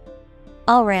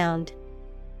 All-round.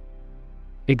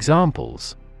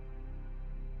 Examples.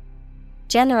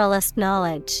 Generalist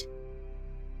knowledge.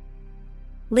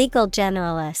 Legal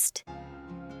generalist.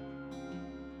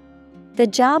 The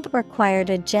job required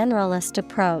a generalist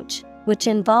approach, which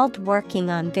involved working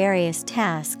on various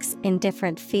tasks in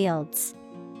different fields.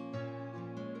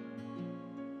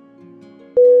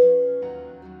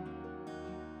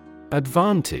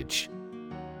 Advantage.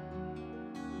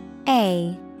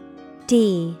 A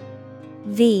D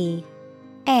V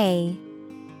A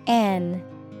N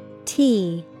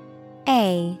T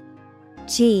A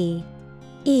G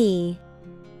E.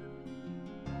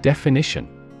 Definition.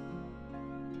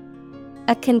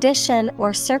 A condition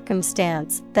or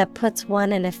circumstance that puts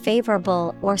one in a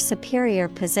favorable or superior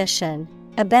position,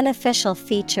 a beneficial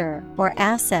feature or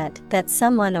asset that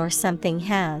someone or something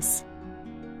has.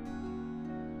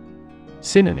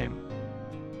 Synonym.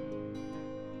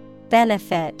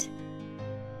 Benefit.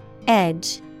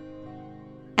 Edge.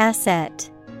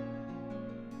 Asset.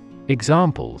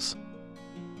 Examples.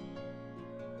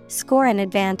 Score an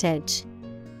advantage.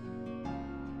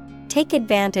 Take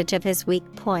advantage of his weak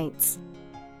points.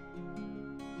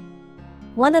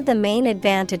 One of the main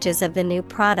advantages of the new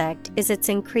product is its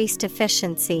increased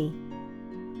efficiency.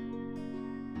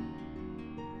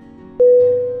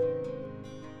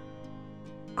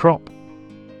 C-R-O-P.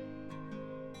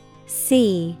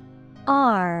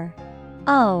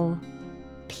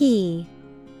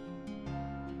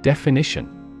 Definition: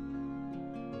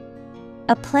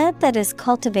 A plant that is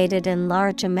cultivated in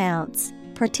large amounts,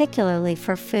 particularly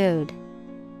for food.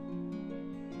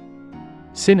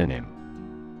 Synonym: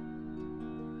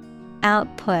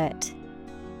 Output,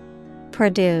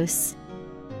 produce,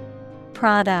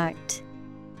 product.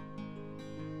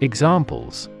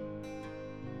 Examples: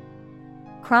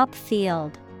 Crop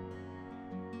field,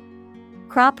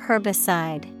 crop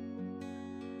herbicide.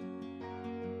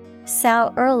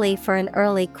 Sow early for an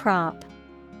early crop.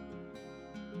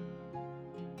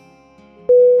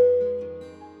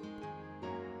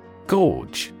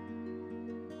 Gorge.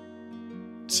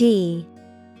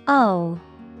 Gorge.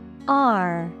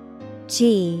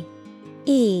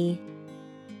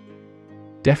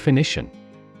 Definition: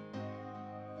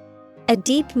 A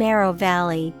deep narrow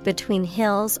valley between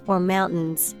hills or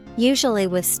mountains, usually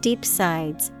with steep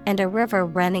sides and a river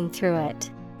running through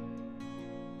it.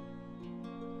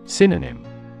 Synonym: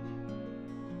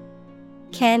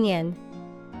 Canyon,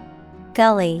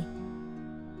 gully,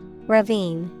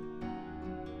 ravine.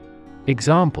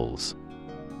 Examples: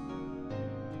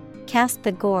 Cast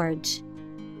the gorge.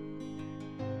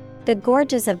 The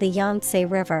gorges of the Yangtze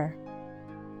River.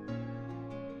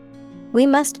 We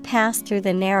must pass through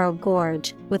the narrow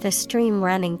gorge with a stream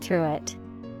running through it.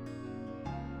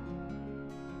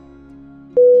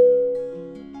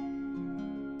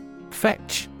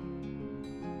 Fetch.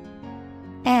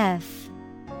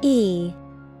 F-E-T-C-H.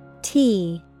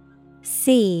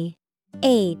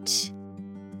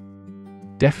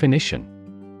 Definition: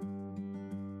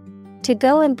 To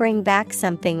go and bring back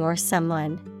something or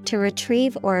someone, to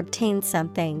retrieve or obtain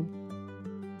something.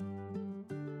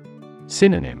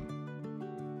 Synonym: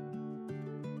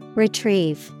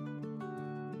 Retrieve,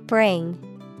 bring,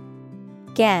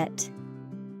 get.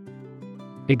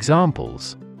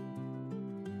 Examples: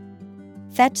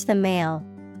 Fetch the mail.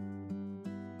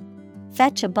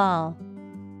 Fetch a ball.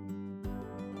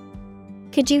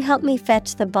 Could you help me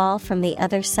fetch the ball from the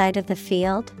other side of the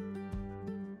field?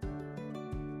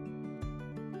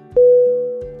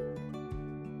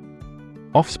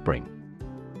 Offspring.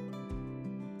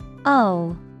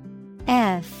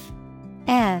 O-F-F-S-P-R-I-N-G.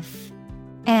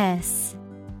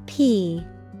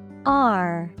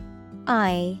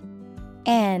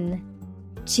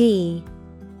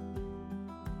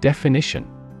 Definition: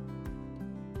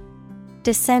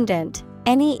 Descendant,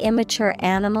 any immature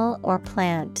animal or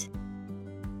plant.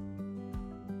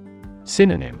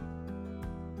 Synonym: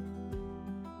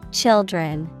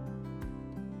 Children,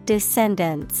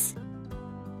 descendants,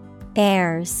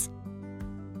 heirs.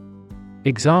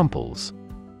 Examples: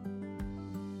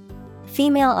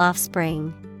 Female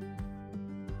offspring,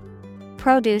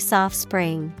 produce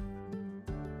offspring.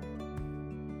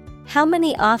 How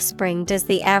many offspring does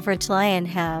the average lion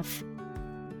have?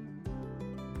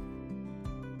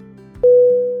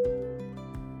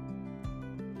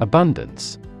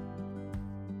 Abundance.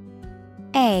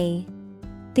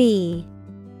 A-B-U-N-D-A-N-C-E.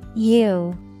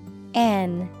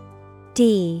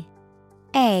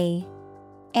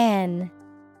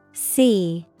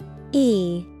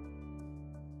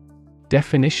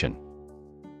 Definition: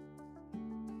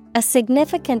 A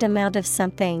significant amount of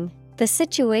something, the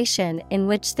situation in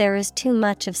which there is too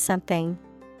much of something.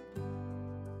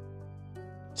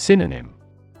 Synonym: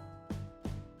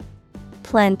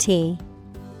 Plenty,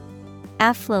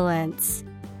 affluence,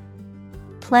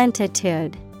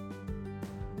 plenitude.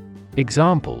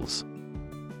 Examples: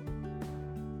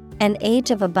 An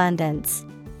age of abundance.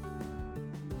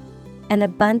 An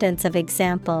abundance of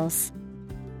examples.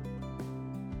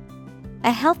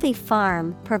 A healthy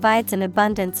farm provides an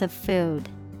abundance of food.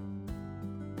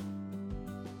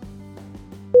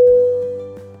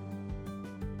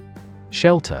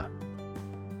 Shelter.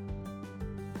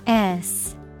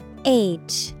 S-H-E-L-T-E-R.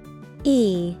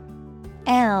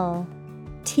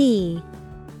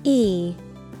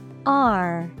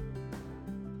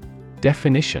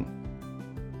 Definition: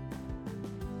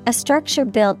 A structure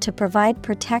built to provide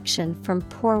protection from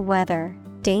poor weather,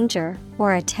 danger,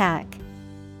 or attack.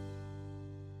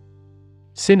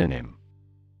 Synonym: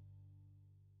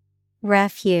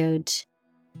 Refuge,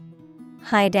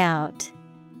 hideout,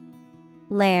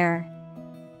 lair.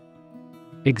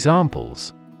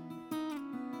 Examples: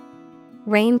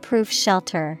 Rainproof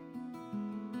shelter,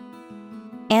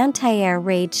 anti-air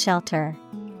raid shelter.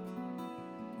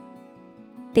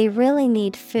 They really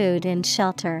need food and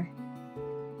shelter.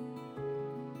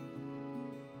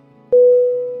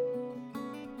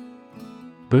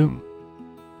 Boom.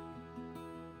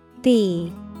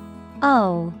 B-O-O-M.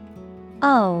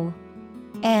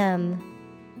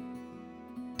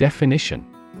 Definition: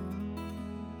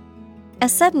 A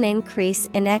sudden increase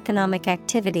in economic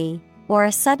activity, or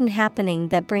a sudden happening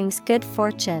that brings good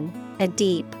fortune, a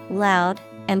deep, loud,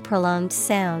 and prolonged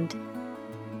sound.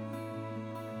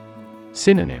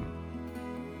 Synonym: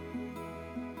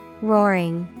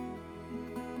 Roaring,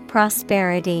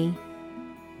 prosperity,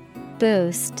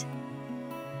 boost.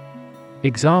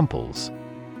 Examples: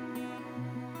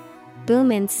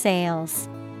 Boom in sales.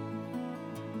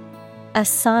 A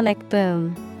sonic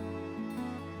boom.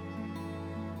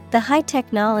 The high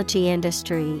technology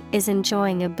industry is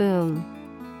enjoying a boom.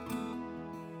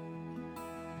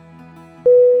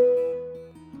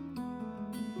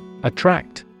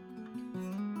 Attract.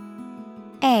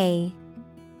 A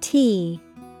T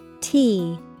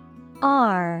T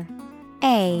R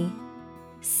A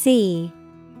C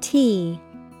T.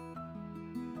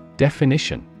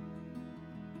 Definition: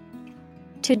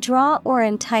 To draw or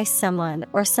entice someone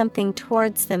or something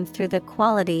towards them through the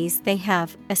qualities they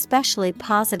have, especially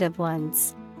positive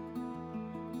ones.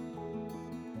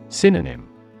 Synonym: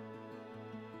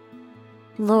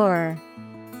 Lure,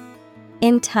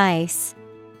 entice,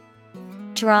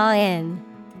 draw in.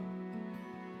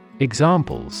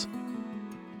 Examples: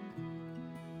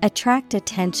 Attract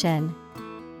attention.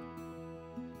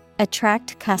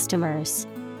 Attract customers.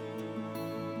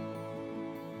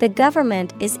 The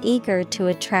government is eager to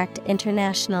attract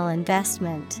international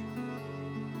investment.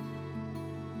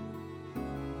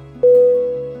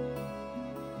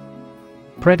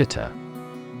 Predator.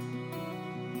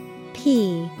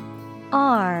 P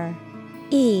R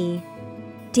E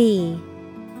D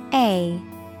A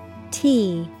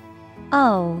T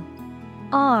O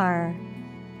R.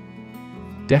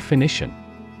 Definition: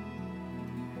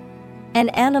 An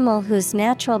animal whose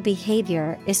natural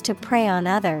behavior is to prey on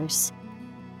others.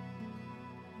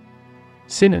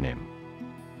 Synonym: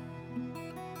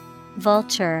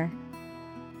 Vulture,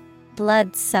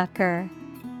 bloodsucker.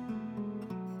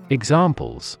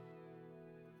 Examples: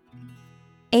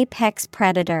 Apex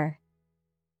predator.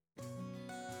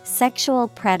 Sexual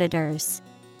predators.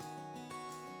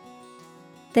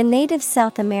 The native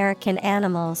South American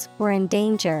animals were in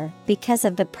danger because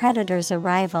of the predator's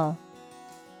arrival.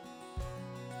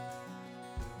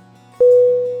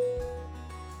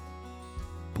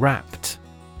 Wrapped.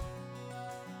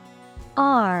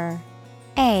 R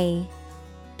A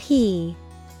P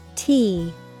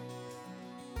T.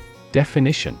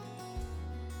 Definition: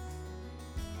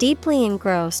 Deeply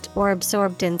engrossed or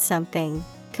absorbed in something,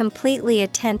 completely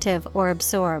attentive or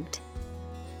absorbed.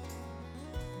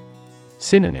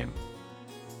 Synonym: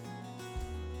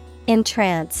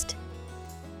 Entranced,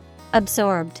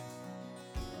 absorbed,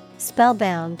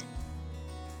 spellbound.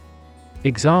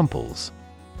 Examples: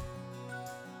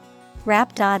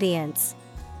 Rapt audience.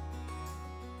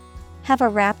 Have a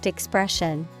rapt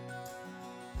expression.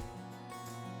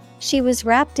 She was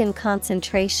wrapped in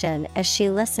concentration as she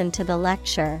listened to the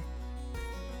lecture.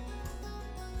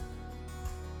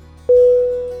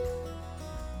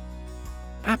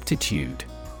 Aptitude.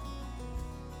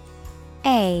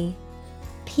 A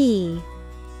P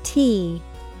T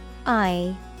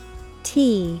I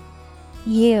T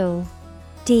U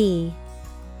D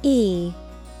E.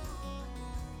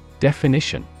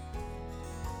 Definition: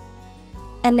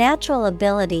 A natural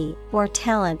ability or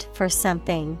talent for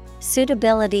something,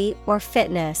 suitability or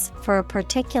fitness for a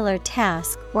particular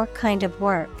task or kind of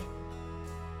work.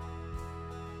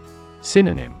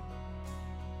 Synonym: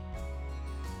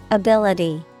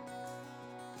 Ability,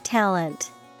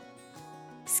 talent,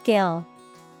 skill.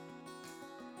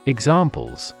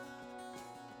 Examples: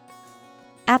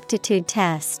 Aptitude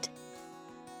test.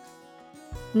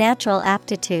 Natural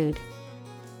aptitude.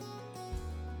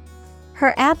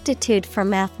 Her aptitude for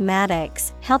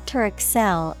mathematics helped her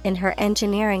excel in her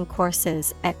engineering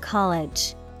courses at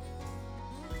college.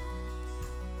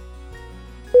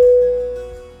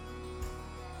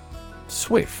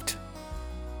 Swift.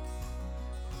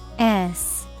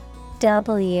 S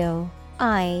W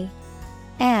I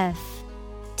F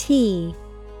T.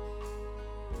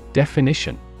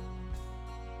 Definition: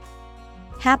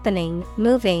 Happening,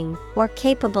 moving, or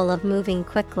capable of moving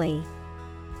quickly.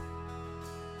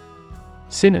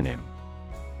 Synonym: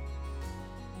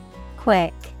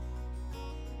 Quick,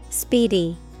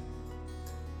 speedy,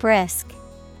 brisk.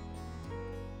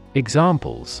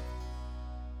 Examples: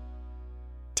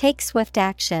 Take swift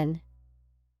action.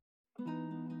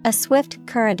 A swift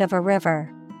current of a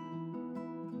river.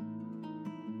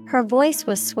 Her voice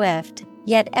was swift,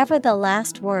 yet ever the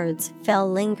last words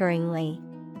fell lingeringly.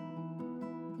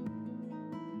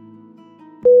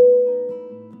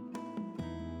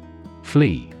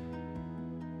 Flee.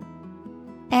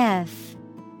 F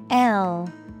L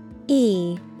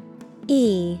E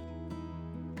E.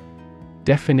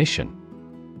 Definition: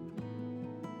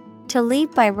 to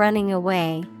leave by running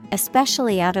away,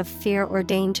 especially out of fear or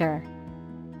danger.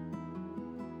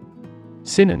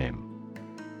 Synonym: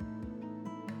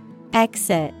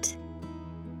 Exit,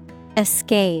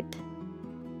 escape,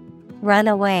 run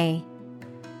away.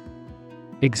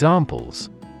 Examples: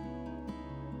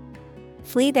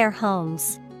 Flee their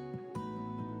homes.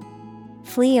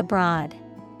 Flee abroad.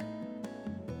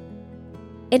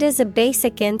 It is a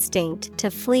basic instinct to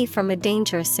flee from a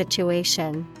dangerous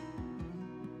situation.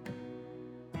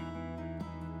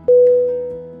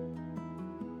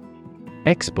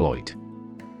 Exploit: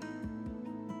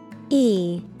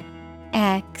 E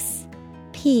X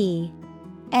P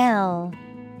L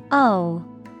O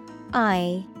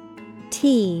I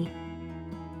T.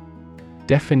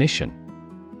 Definition: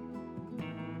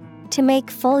 to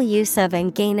make full use of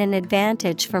and gain an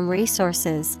advantage from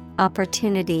resources,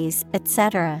 opportunities,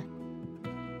 etc.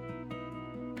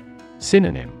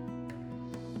 Synonym: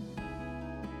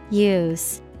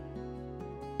 Use,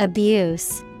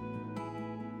 abuse,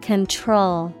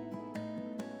 control.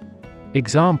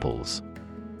 Examples: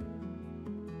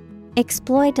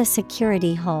 exploit a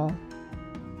security hole.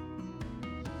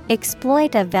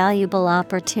 Exploit a valuable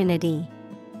opportunity.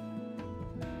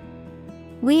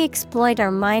 We exploit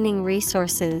our mining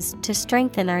resources to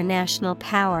strengthen our national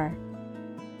power.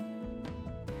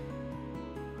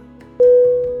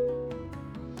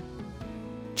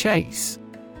 Chase: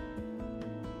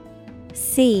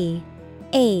 C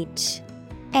H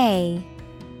A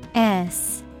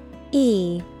S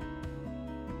E.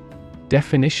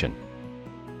 Definition: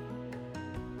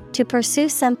 to pursue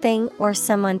something or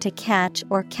someone, to catch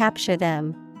or capture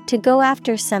them, to go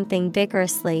after something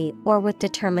vigorously or with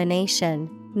determination.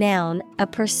 Noun, a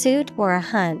pursuit or a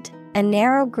hunt, a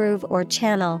narrow groove or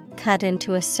channel cut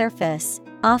into a surface,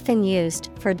 often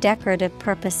used for decorative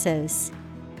purposes.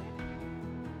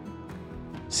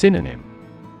 Synonym: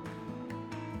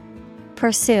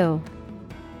 Pursue,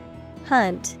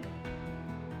 hunt,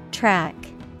 track.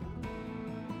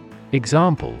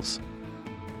 Examples: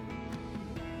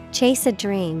 chase a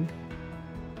dream.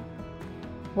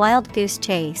 Wild goose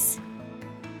chase.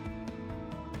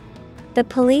 The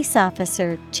police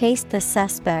officer chased the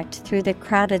suspect through the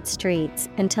crowded streets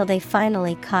until they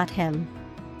finally caught him.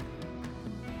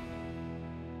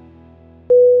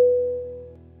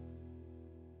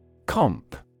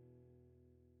 Comp: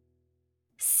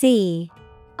 C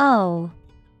O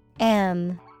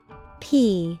M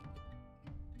P.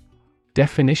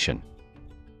 Definition: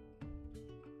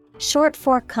 short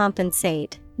for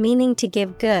compensate, meaning to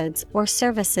give goods or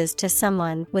services to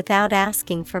someone without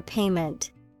asking for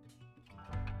payment.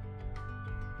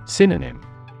 Synonym: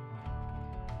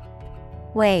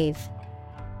 Waive,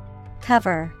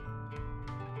 cover,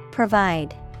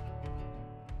 provide.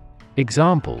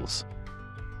 Examples: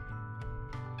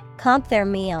 comp their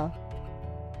meal.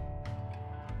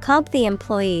 Comp the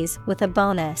employees with a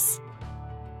bonus.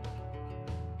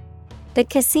 The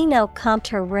casino comped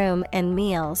her room and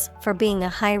meals for being a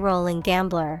high-rolling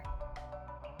gambler.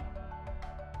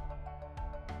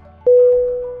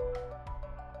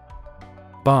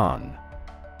 Barn: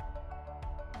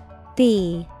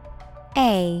 B-A-R-N.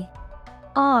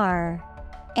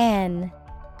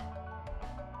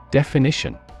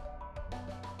 Definition: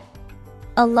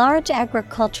 a large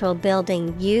agricultural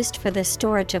building used for the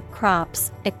storage of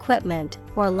crops, equipment,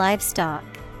 or livestock.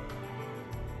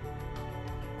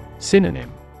 Synonym: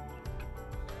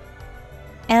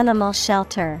 Animal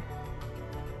shelter,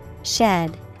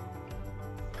 shed,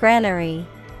 granary.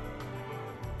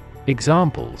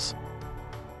 Examples: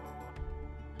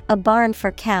 a barn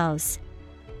for cows.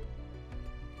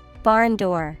 Barn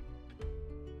door.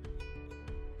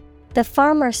 The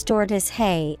farmer stored his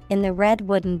hay in the red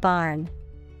wooden barn.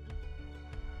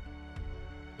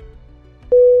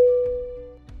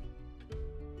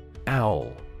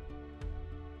 Owl: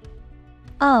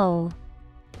 O-W-L.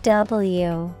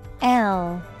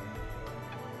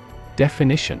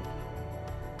 Definition: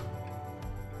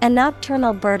 a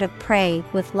nocturnal bird of prey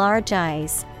with large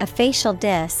eyes, a facial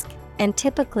disc, and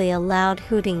typically a loud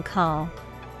hooting call.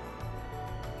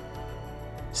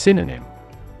 Synonym: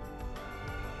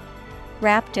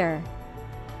 Raptor,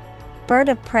 bird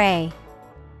of prey,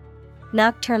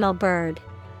 nocturnal bird.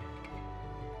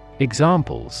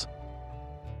 Examples: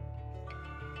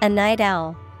 a night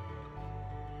owl.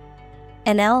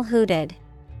 An owl hooted.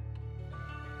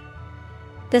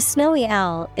 The snowy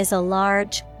owl is a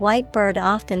large, white bird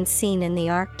often seen in the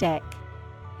Arctic.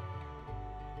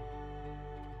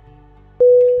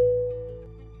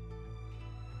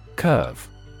 Curve: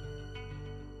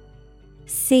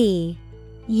 C-U-R-V-E.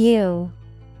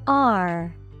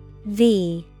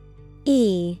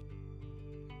 E.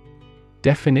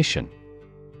 Definition: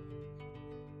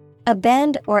 A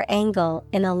bend or angle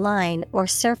in a line or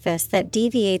surface that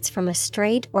deviates from a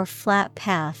straight or flat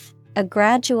path, a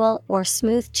gradual or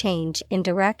smooth change in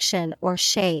direction or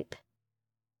shape.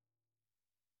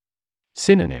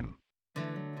 Synonym: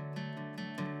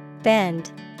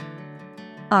 Bend,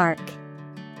 arc,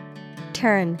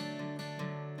 turn.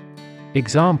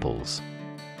 Examples: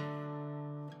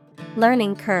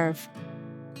 Learning curve,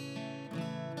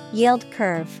 yield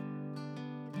curve.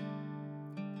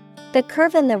 The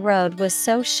curve in the road was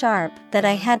so sharp that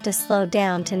I had to slow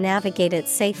down to navigate it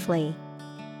safely.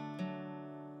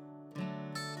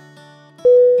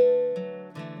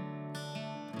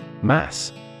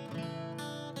 Mass.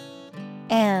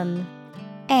 M-A-S-S.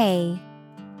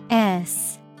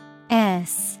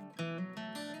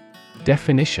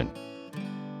 Definition: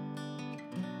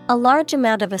 A large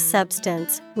amount of a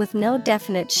substance with no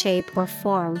definite shape or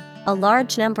form, a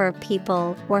large number of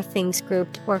people or things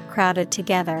grouped or crowded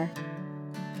together.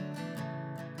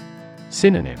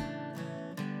 Synonym: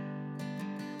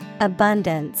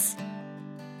 Abundance,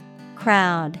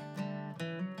 crowd,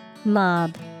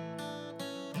 mob.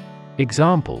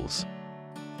 Examples: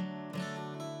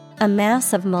 A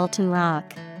mass of molten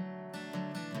rock.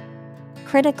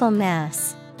 Critical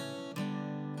mass.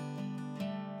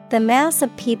 The mass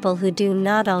of people who do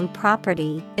not own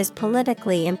property is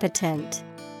politically impotent.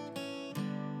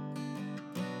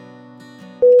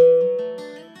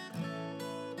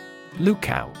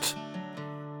 Lookout.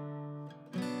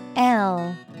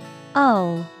 L-O-O-K-O-U-T.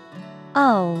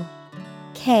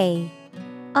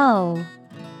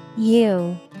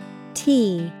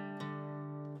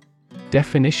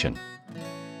 Definition: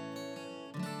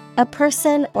 A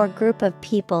person or group of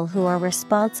people who are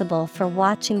responsible for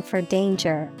watching for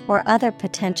danger or other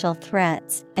potential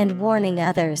threats and warning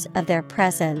others of their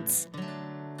presence.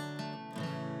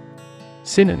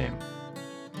 Synonym: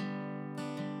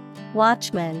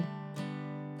 Watchman,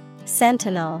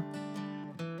 sentinel,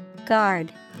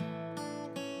 guard.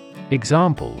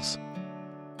 Examples: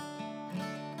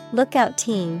 Lookout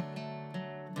team.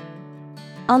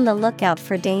 On the lookout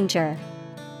for danger.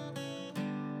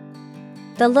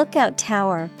 The lookout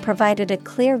tower provided a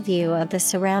clear view of the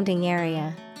surrounding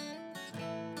area.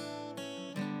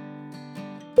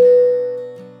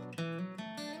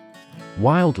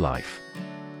 Wildlife.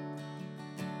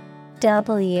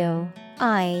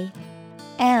 W-I-L-D-L-I-F-E.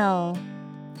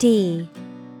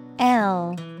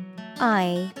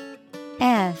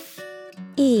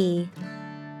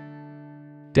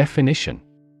 Definition: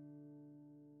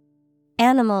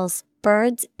 Animals,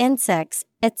 birds, insects,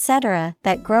 etc.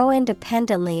 that grow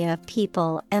independently of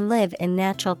people and live in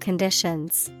natural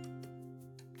conditions.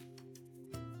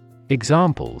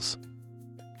 Examples: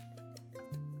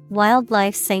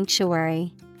 Wildlife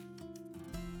sanctuary.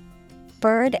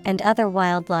 Bird and other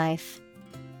wildlife.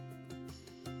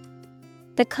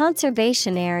 The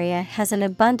conservation area has an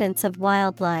abundance of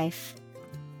wildlife.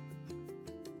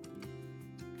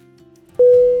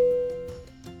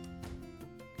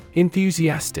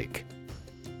 Enthusiastic.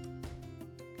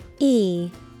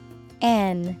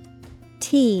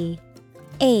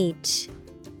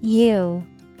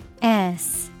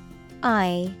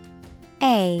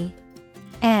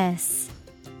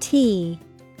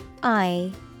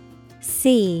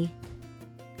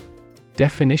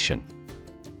 Definition: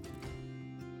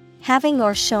 Having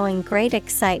or showing great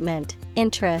excitement,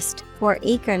 interest, or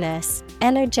eagerness,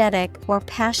 energetic or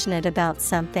passionate about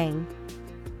something.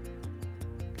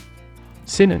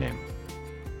 Synonym: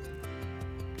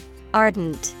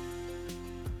 Ardent,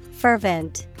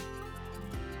 fervent,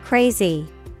 crazy.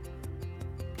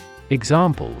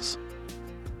 Examples: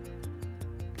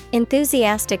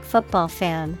 Enthusiastic football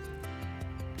fan.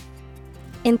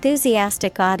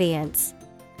 Enthusiastic audience.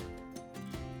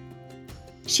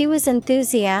 She was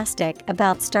enthusiastic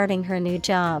about starting her new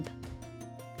job.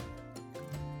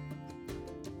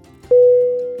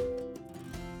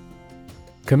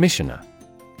 Commissioner.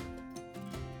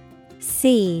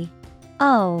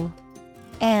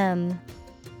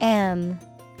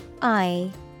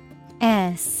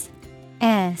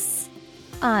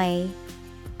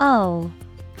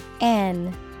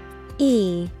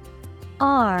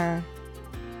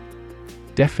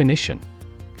 Definition: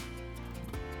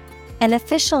 An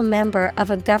official member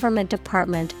of a government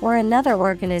department or another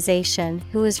organization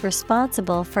who is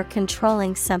responsible for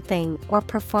controlling something or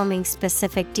performing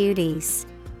specific duties.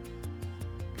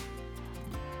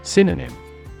 Synonym: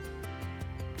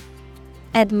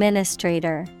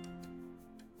 Administrator,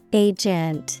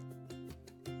 agent,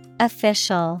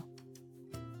 official.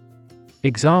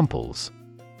 Examples: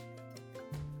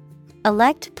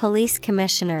 Elect police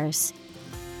commissioners.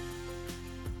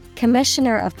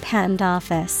 Commissioner of Patent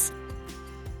Office.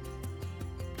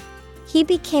 He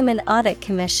became an audit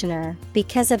commissioner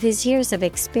because of his years of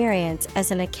experience as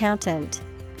an accountant.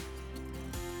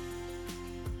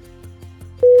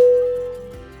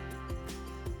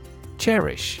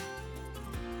 Cherish.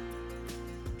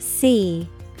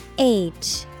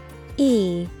 CHERISH.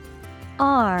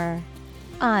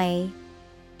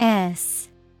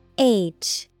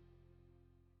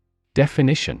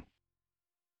 Definition.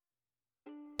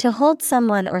 To hold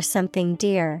someone or something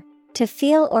dear, to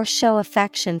feel or show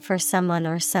affection for someone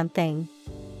or something.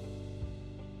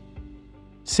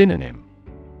 Synonym.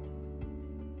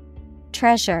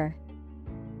 Treasure,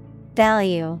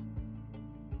 value,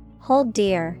 hold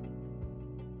dear.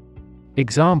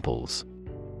 Examples.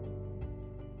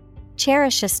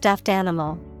 Cherish a stuffed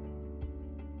animal.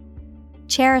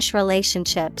 Cherish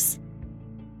relationships.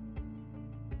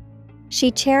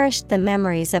 She cherished the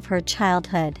memories of her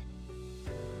childhood.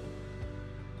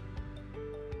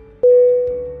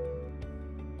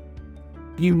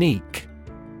 Unique.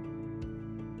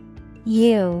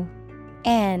 UNIQUE.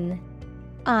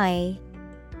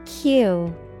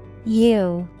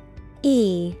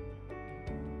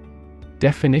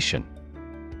 Definition.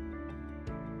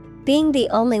 Being the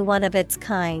only one of its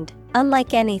kind,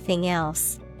 unlike anything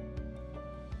else.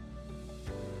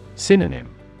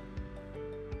 Synonym.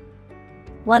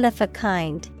 One of a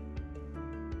kind.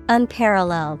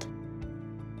 Unparalleled.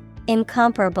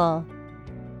 Incomparable.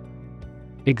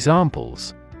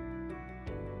 Examples.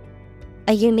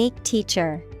 A unique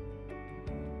teacher.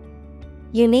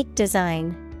 Unique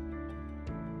design.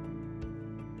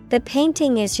 The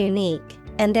painting is unique,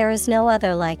 and there is no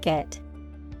other like it.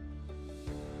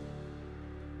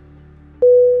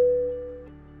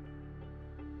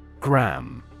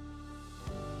 Gram.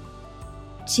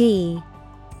 GRAM.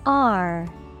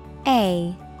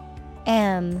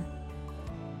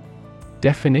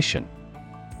 Definition.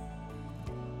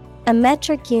 A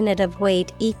metric unit of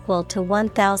weight equal to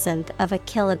 1/1000th of a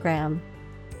kilogram.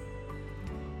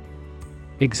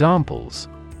 Examples.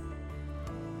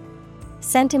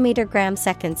 Centimeter gram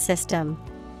second system.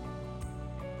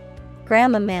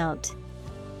 Gram amount.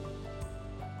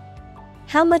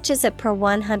 How much is it per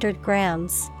 100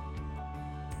 grams?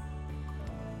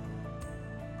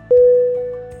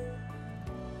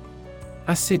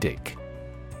 Acidic.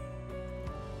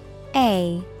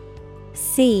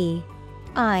 ACIDIC.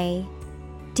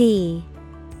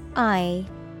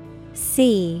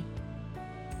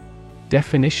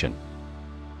 Definition.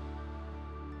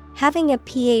 Having a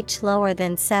pH lower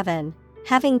than 7,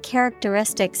 having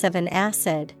characteristics of an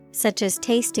acid, such as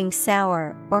tasting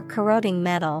sour or corroding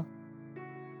metal.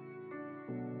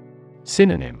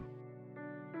 Synonym.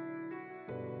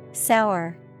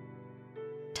 Sour,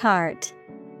 tart,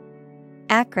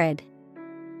 acrid.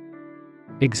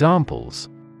 Examples.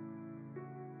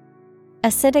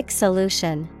 Acidic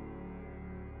solution.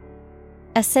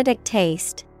 Acidic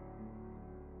taste.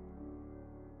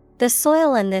 The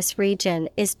soil in this region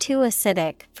is too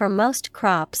acidic for most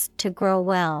crops to grow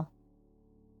well.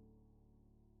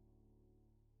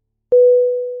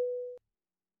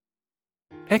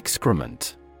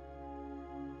 Excrement.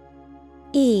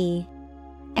 EXCREMENT.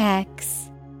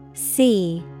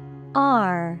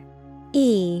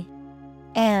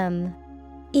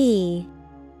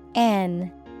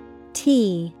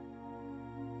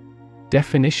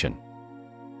 Definition.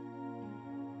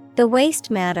 The waste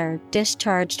matter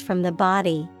discharged from the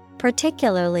body,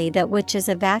 particularly that which is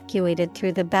evacuated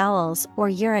through the bowels or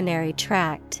urinary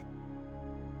tract.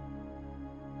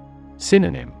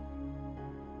 Synonym.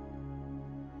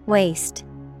 Waste,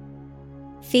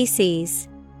 feces,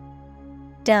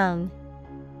 dung.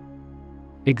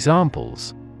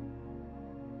 Examples.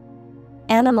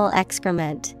 Animal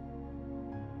excrement.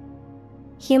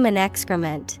 Human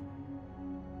excrement.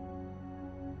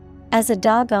 As a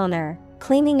dog owner,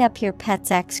 cleaning up your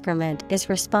pet's excrement is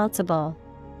responsible.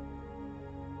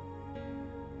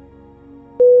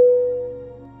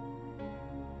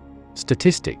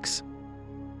 Statistics.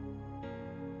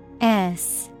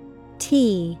 STATISTICS.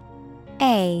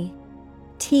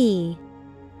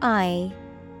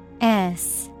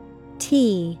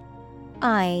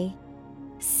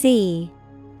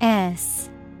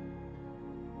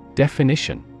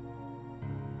 Definition.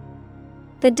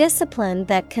 The discipline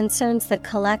that concerns the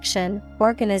collection,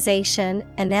 organization,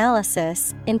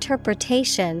 analysis,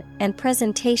 interpretation, and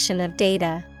presentation of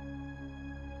data.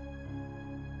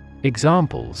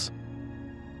 Examples.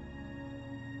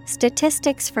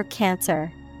 Statistics for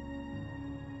cancer.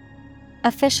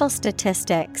 Official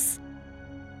statistics.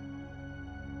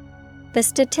 The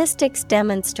statistics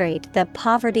demonstrate that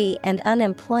poverty and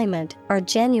unemployment are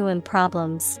genuine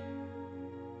problems.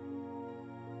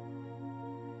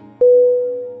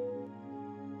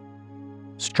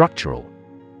 Structural.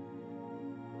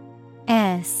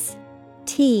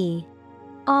 Structural.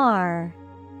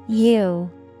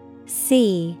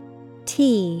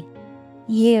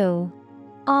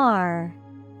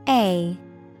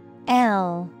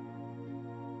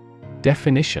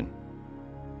 Definition.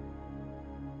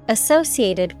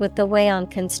 Associated with the way on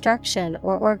construction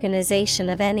or organization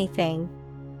of anything.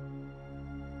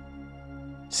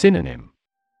 Synonym.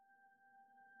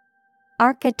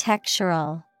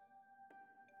 Architectural,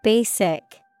 basic,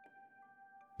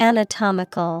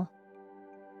 anatomical.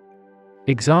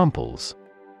 Examples.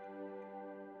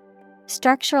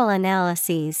 Structural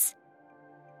analyses.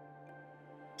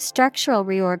 Structural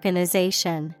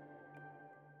reorganization.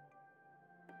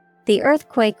 The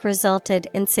earthquake resulted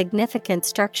in significant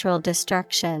structural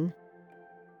destruction.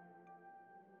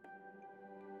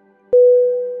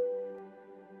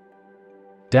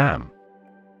 Dam.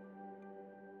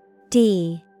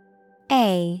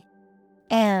 D-A-M.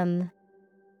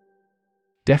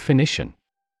 Definition.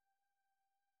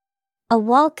 A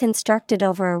wall constructed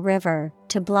over a river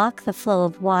to block the flow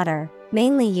of water,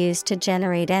 mainly used to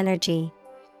generate energy.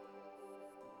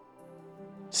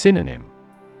 Synonym.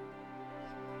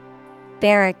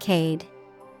 Barricade,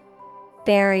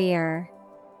 barrier,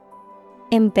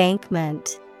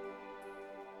 embankment.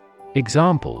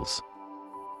 Examples.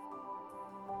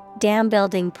 Dam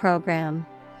building program.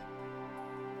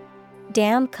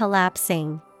 Dam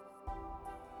collapsing.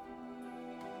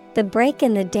 The break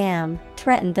in the dam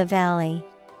threatened the valley.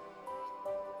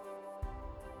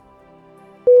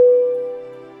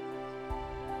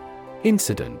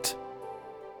 Incident.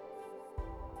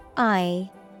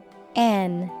 I-N-C-I-D-E-N-T.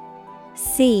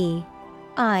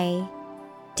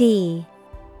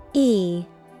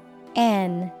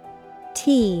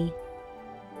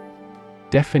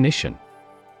 Definition.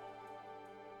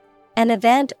 An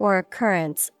event or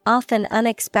occurrence, often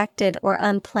unexpected or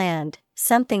unplanned,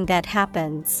 something that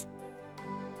happens.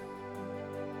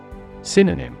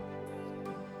 Synonym.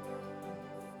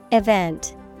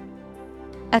 Event,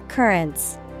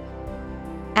 occurrence,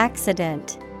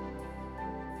 accident.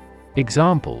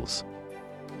 Examples.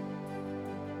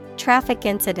 Traffic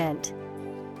incident.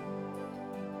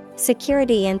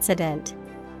 Security incident.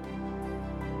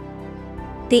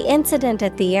 The incident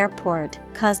at the airport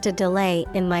caused a delay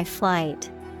in my flight.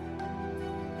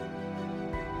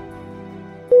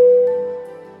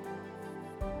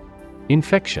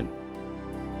 Infection.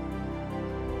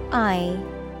 I-N-F-E-C-T-I-O-N.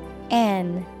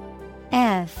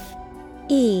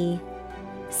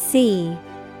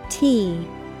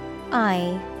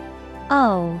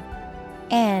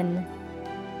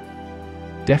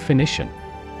 Definition.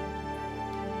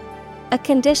 A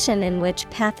condition in which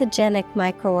pathogenic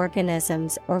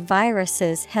microorganisms or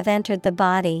viruses have entered the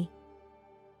body.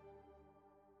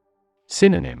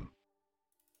 Synonym.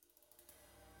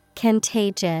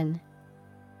 Contagion,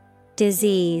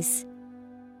 disease,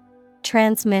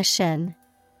 transmission.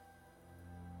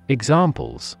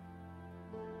 Examples.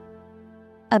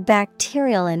 A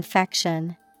bacterial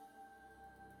infection.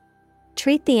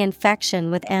 Treat the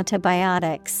infection with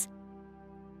antibiotics.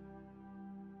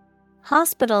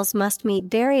 Hospitals must meet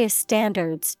various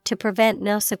standards to prevent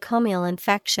nosocomial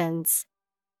infections.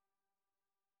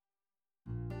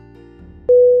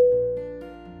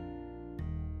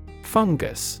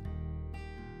 Fungus.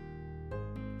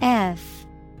 F-U-N-G-U-S.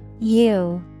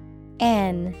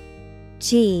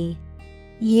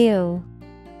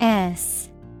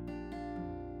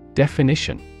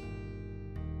 Definition.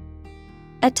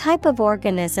 A type of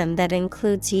organism that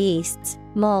includes yeasts,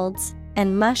 molds,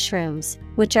 and mushrooms,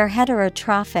 which are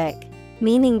heterotrophic,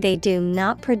 meaning they do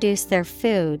not produce their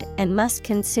food and must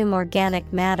consume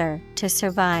organic matter to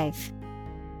survive.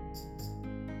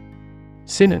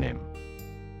 Synonym.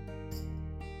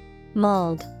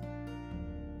 Mold,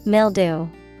 mildew,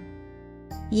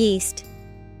 yeast.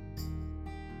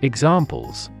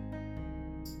 Examples.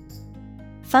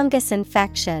 Fungus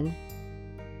infection.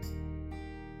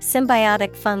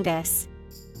 Symbiotic fungus.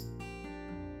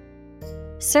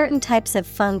 Certain types of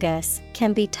fungus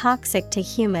can be toxic to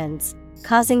humans,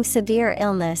 causing severe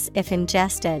illness if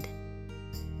ingested.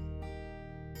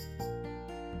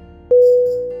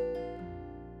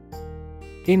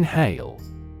 Inhale.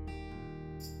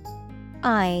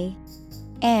 I-N-H-A-L-E.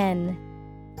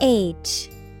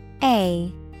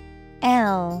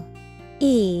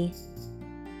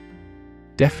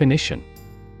 Definition.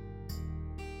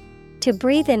 To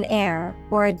breathe in air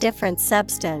or a different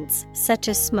substance, such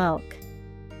as smoke.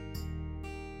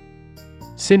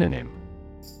 Synonym.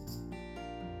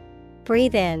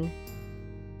 Breathe in,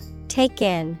 take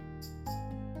in,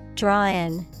 draw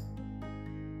in.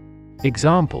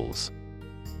 Examples.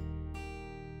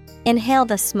 Inhale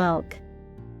the smoke.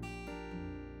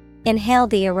 Inhale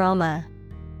the aroma.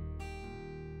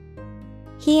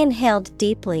 He inhaled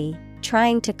deeply,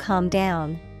 trying to calm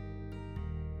down.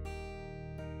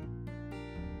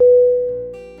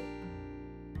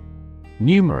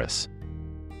 Numerous.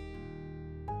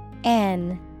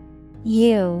 N-U-M-E-R-O-U-S.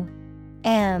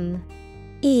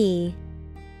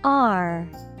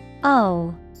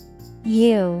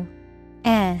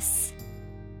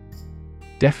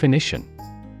 Definition: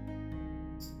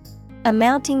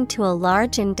 amounting to a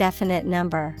large indefinite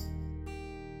number.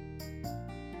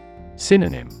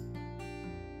 Synonym: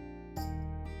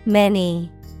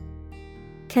 Many,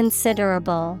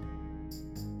 considerable,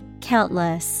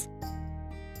 countless.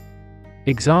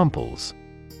 Examples: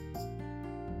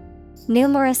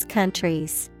 numerous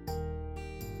countries.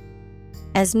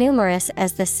 As numerous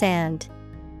as the sand.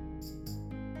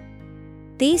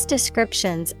 These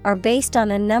descriptions are based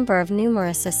on a number of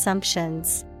numerous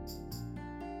assumptions.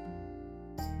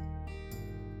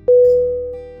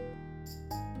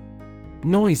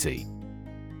 Noisy.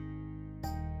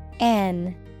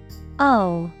 N-O-I-S-Y.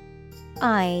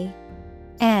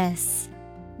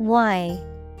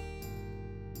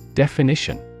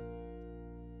 Definition: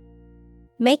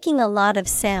 making a lot of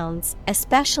sounds,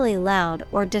 especially loud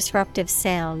or disruptive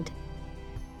sound.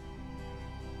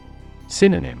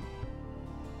 Synonym: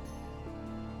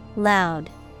 loud,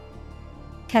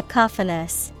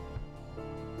 cacophonous,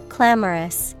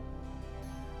 clamorous.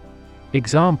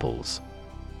 Examples: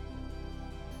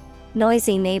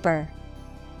 noisy neighbor.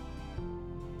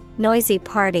 Noisy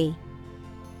party.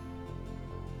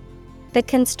 The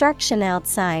construction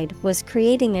outside was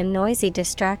creating a noisy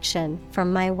distraction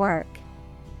from my work.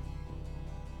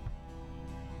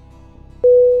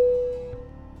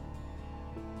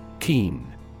 Keen.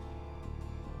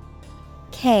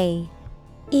 K-E-E-N.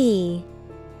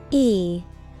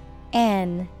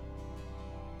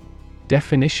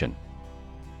 Definition: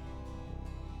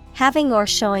 having or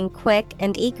showing quick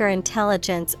and eager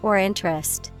intelligence or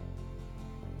interest.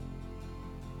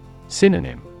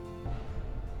 Synonym: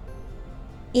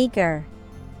 eager,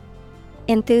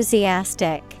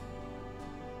 enthusiastic,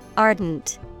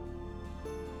 ardent.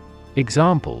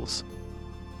 Examples: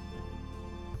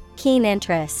 keen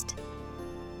interest,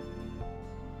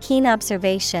 keen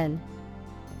observation.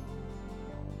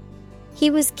 He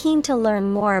was keen to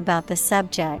learn more about the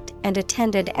subject and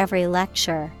attended every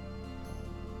lecture.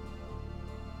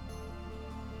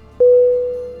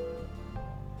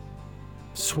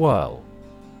 Swirl.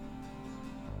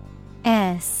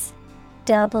 S-W-I-R-L.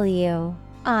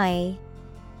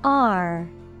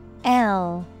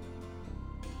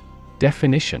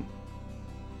 Definition: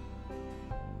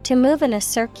 to move in a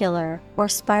circular or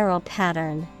spiral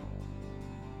pattern.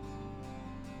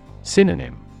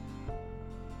 Synonym: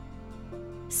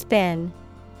 spin,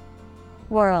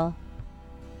 whirl,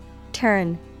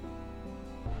 turn.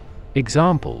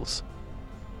 Examples: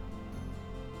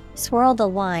 swirl the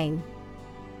wine.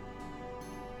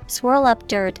 Swirl up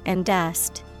dirt and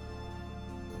dust.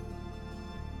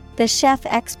 The chef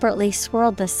expertly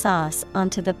swirled the sauce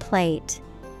onto the plate.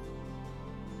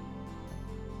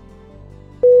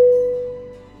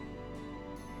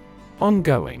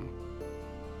 Ongoing.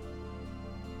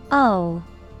 O-N-G-O-I-N-G.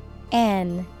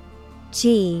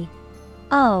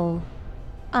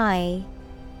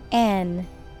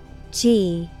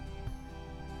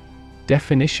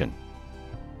 Definition: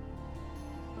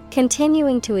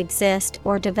 continuing to exist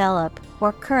or develop,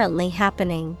 or currently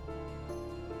happening.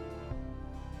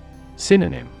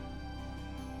 Synonym: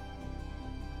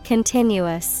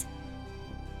 continuous,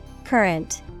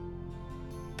 current,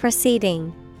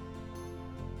 proceeding.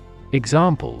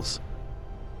 Examples: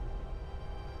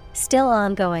 still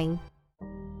ongoing.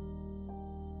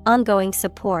 Ongoing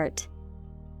support.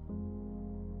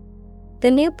 The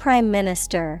new Prime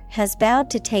Minister has vowed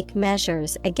to take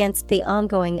measures against the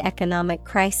ongoing economic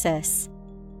crisis.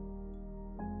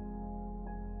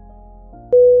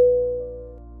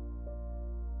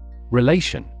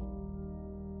 Relation.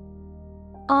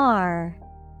 R-E-L-A-T-I-O-N.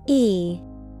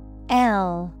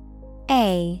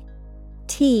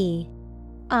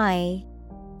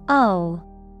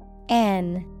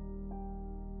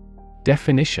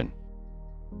 Definition: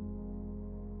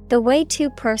 the way two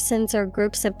persons or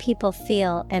groups of people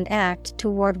feel and act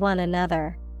toward one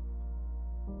another.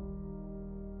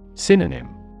 Synonym: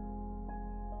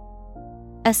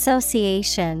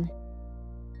 association,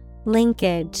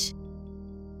 linkage,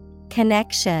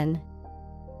 connection.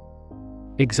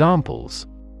 Examples: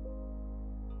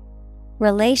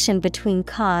 relation between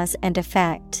cause and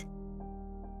effect.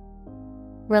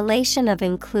 Relation of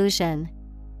inclusion.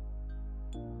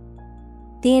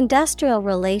 The industrial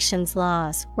relations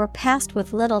laws were passed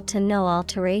with little to no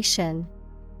alteration.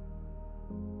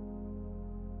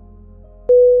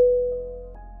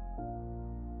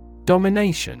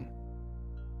 Domination.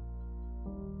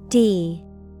 DOMINation.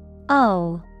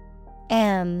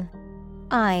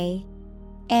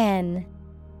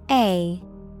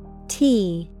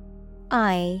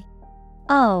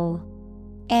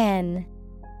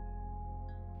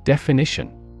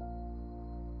 Definition.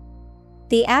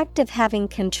 The act of having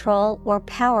control or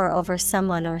power over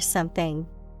someone or something.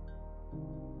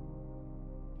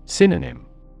 Synonym.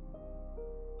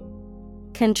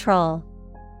 Control,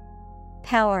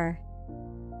 power,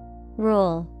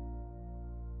 rule.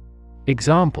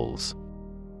 Examples.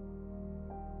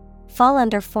 Fall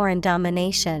under foreign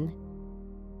domination.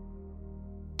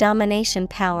 Domination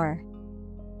power.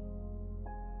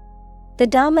 The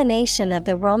domination of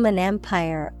the Roman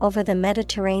Empire over the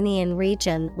Mediterranean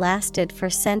region lasted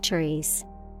for centuries.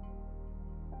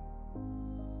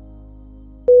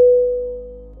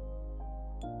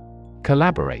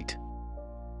 Collaborate.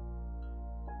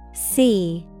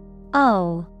 COLLABORATE.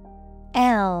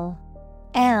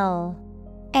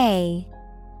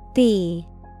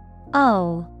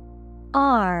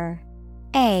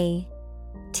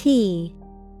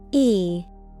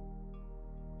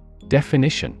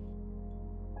 Definition.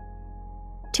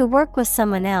 To work with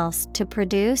someone else to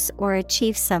produce or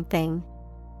achieve something.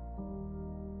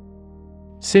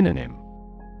 Synonym.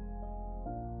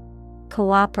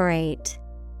 Cooperate,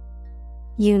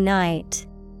 unite,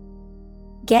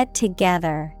 get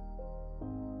together.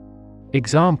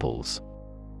 Examples.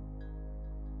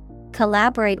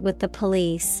 Collaborate with the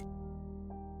police.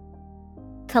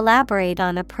 Collaborate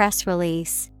on a press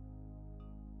release.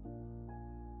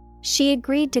 She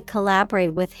agreed to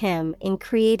collaborate with him in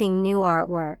creating new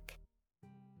artwork.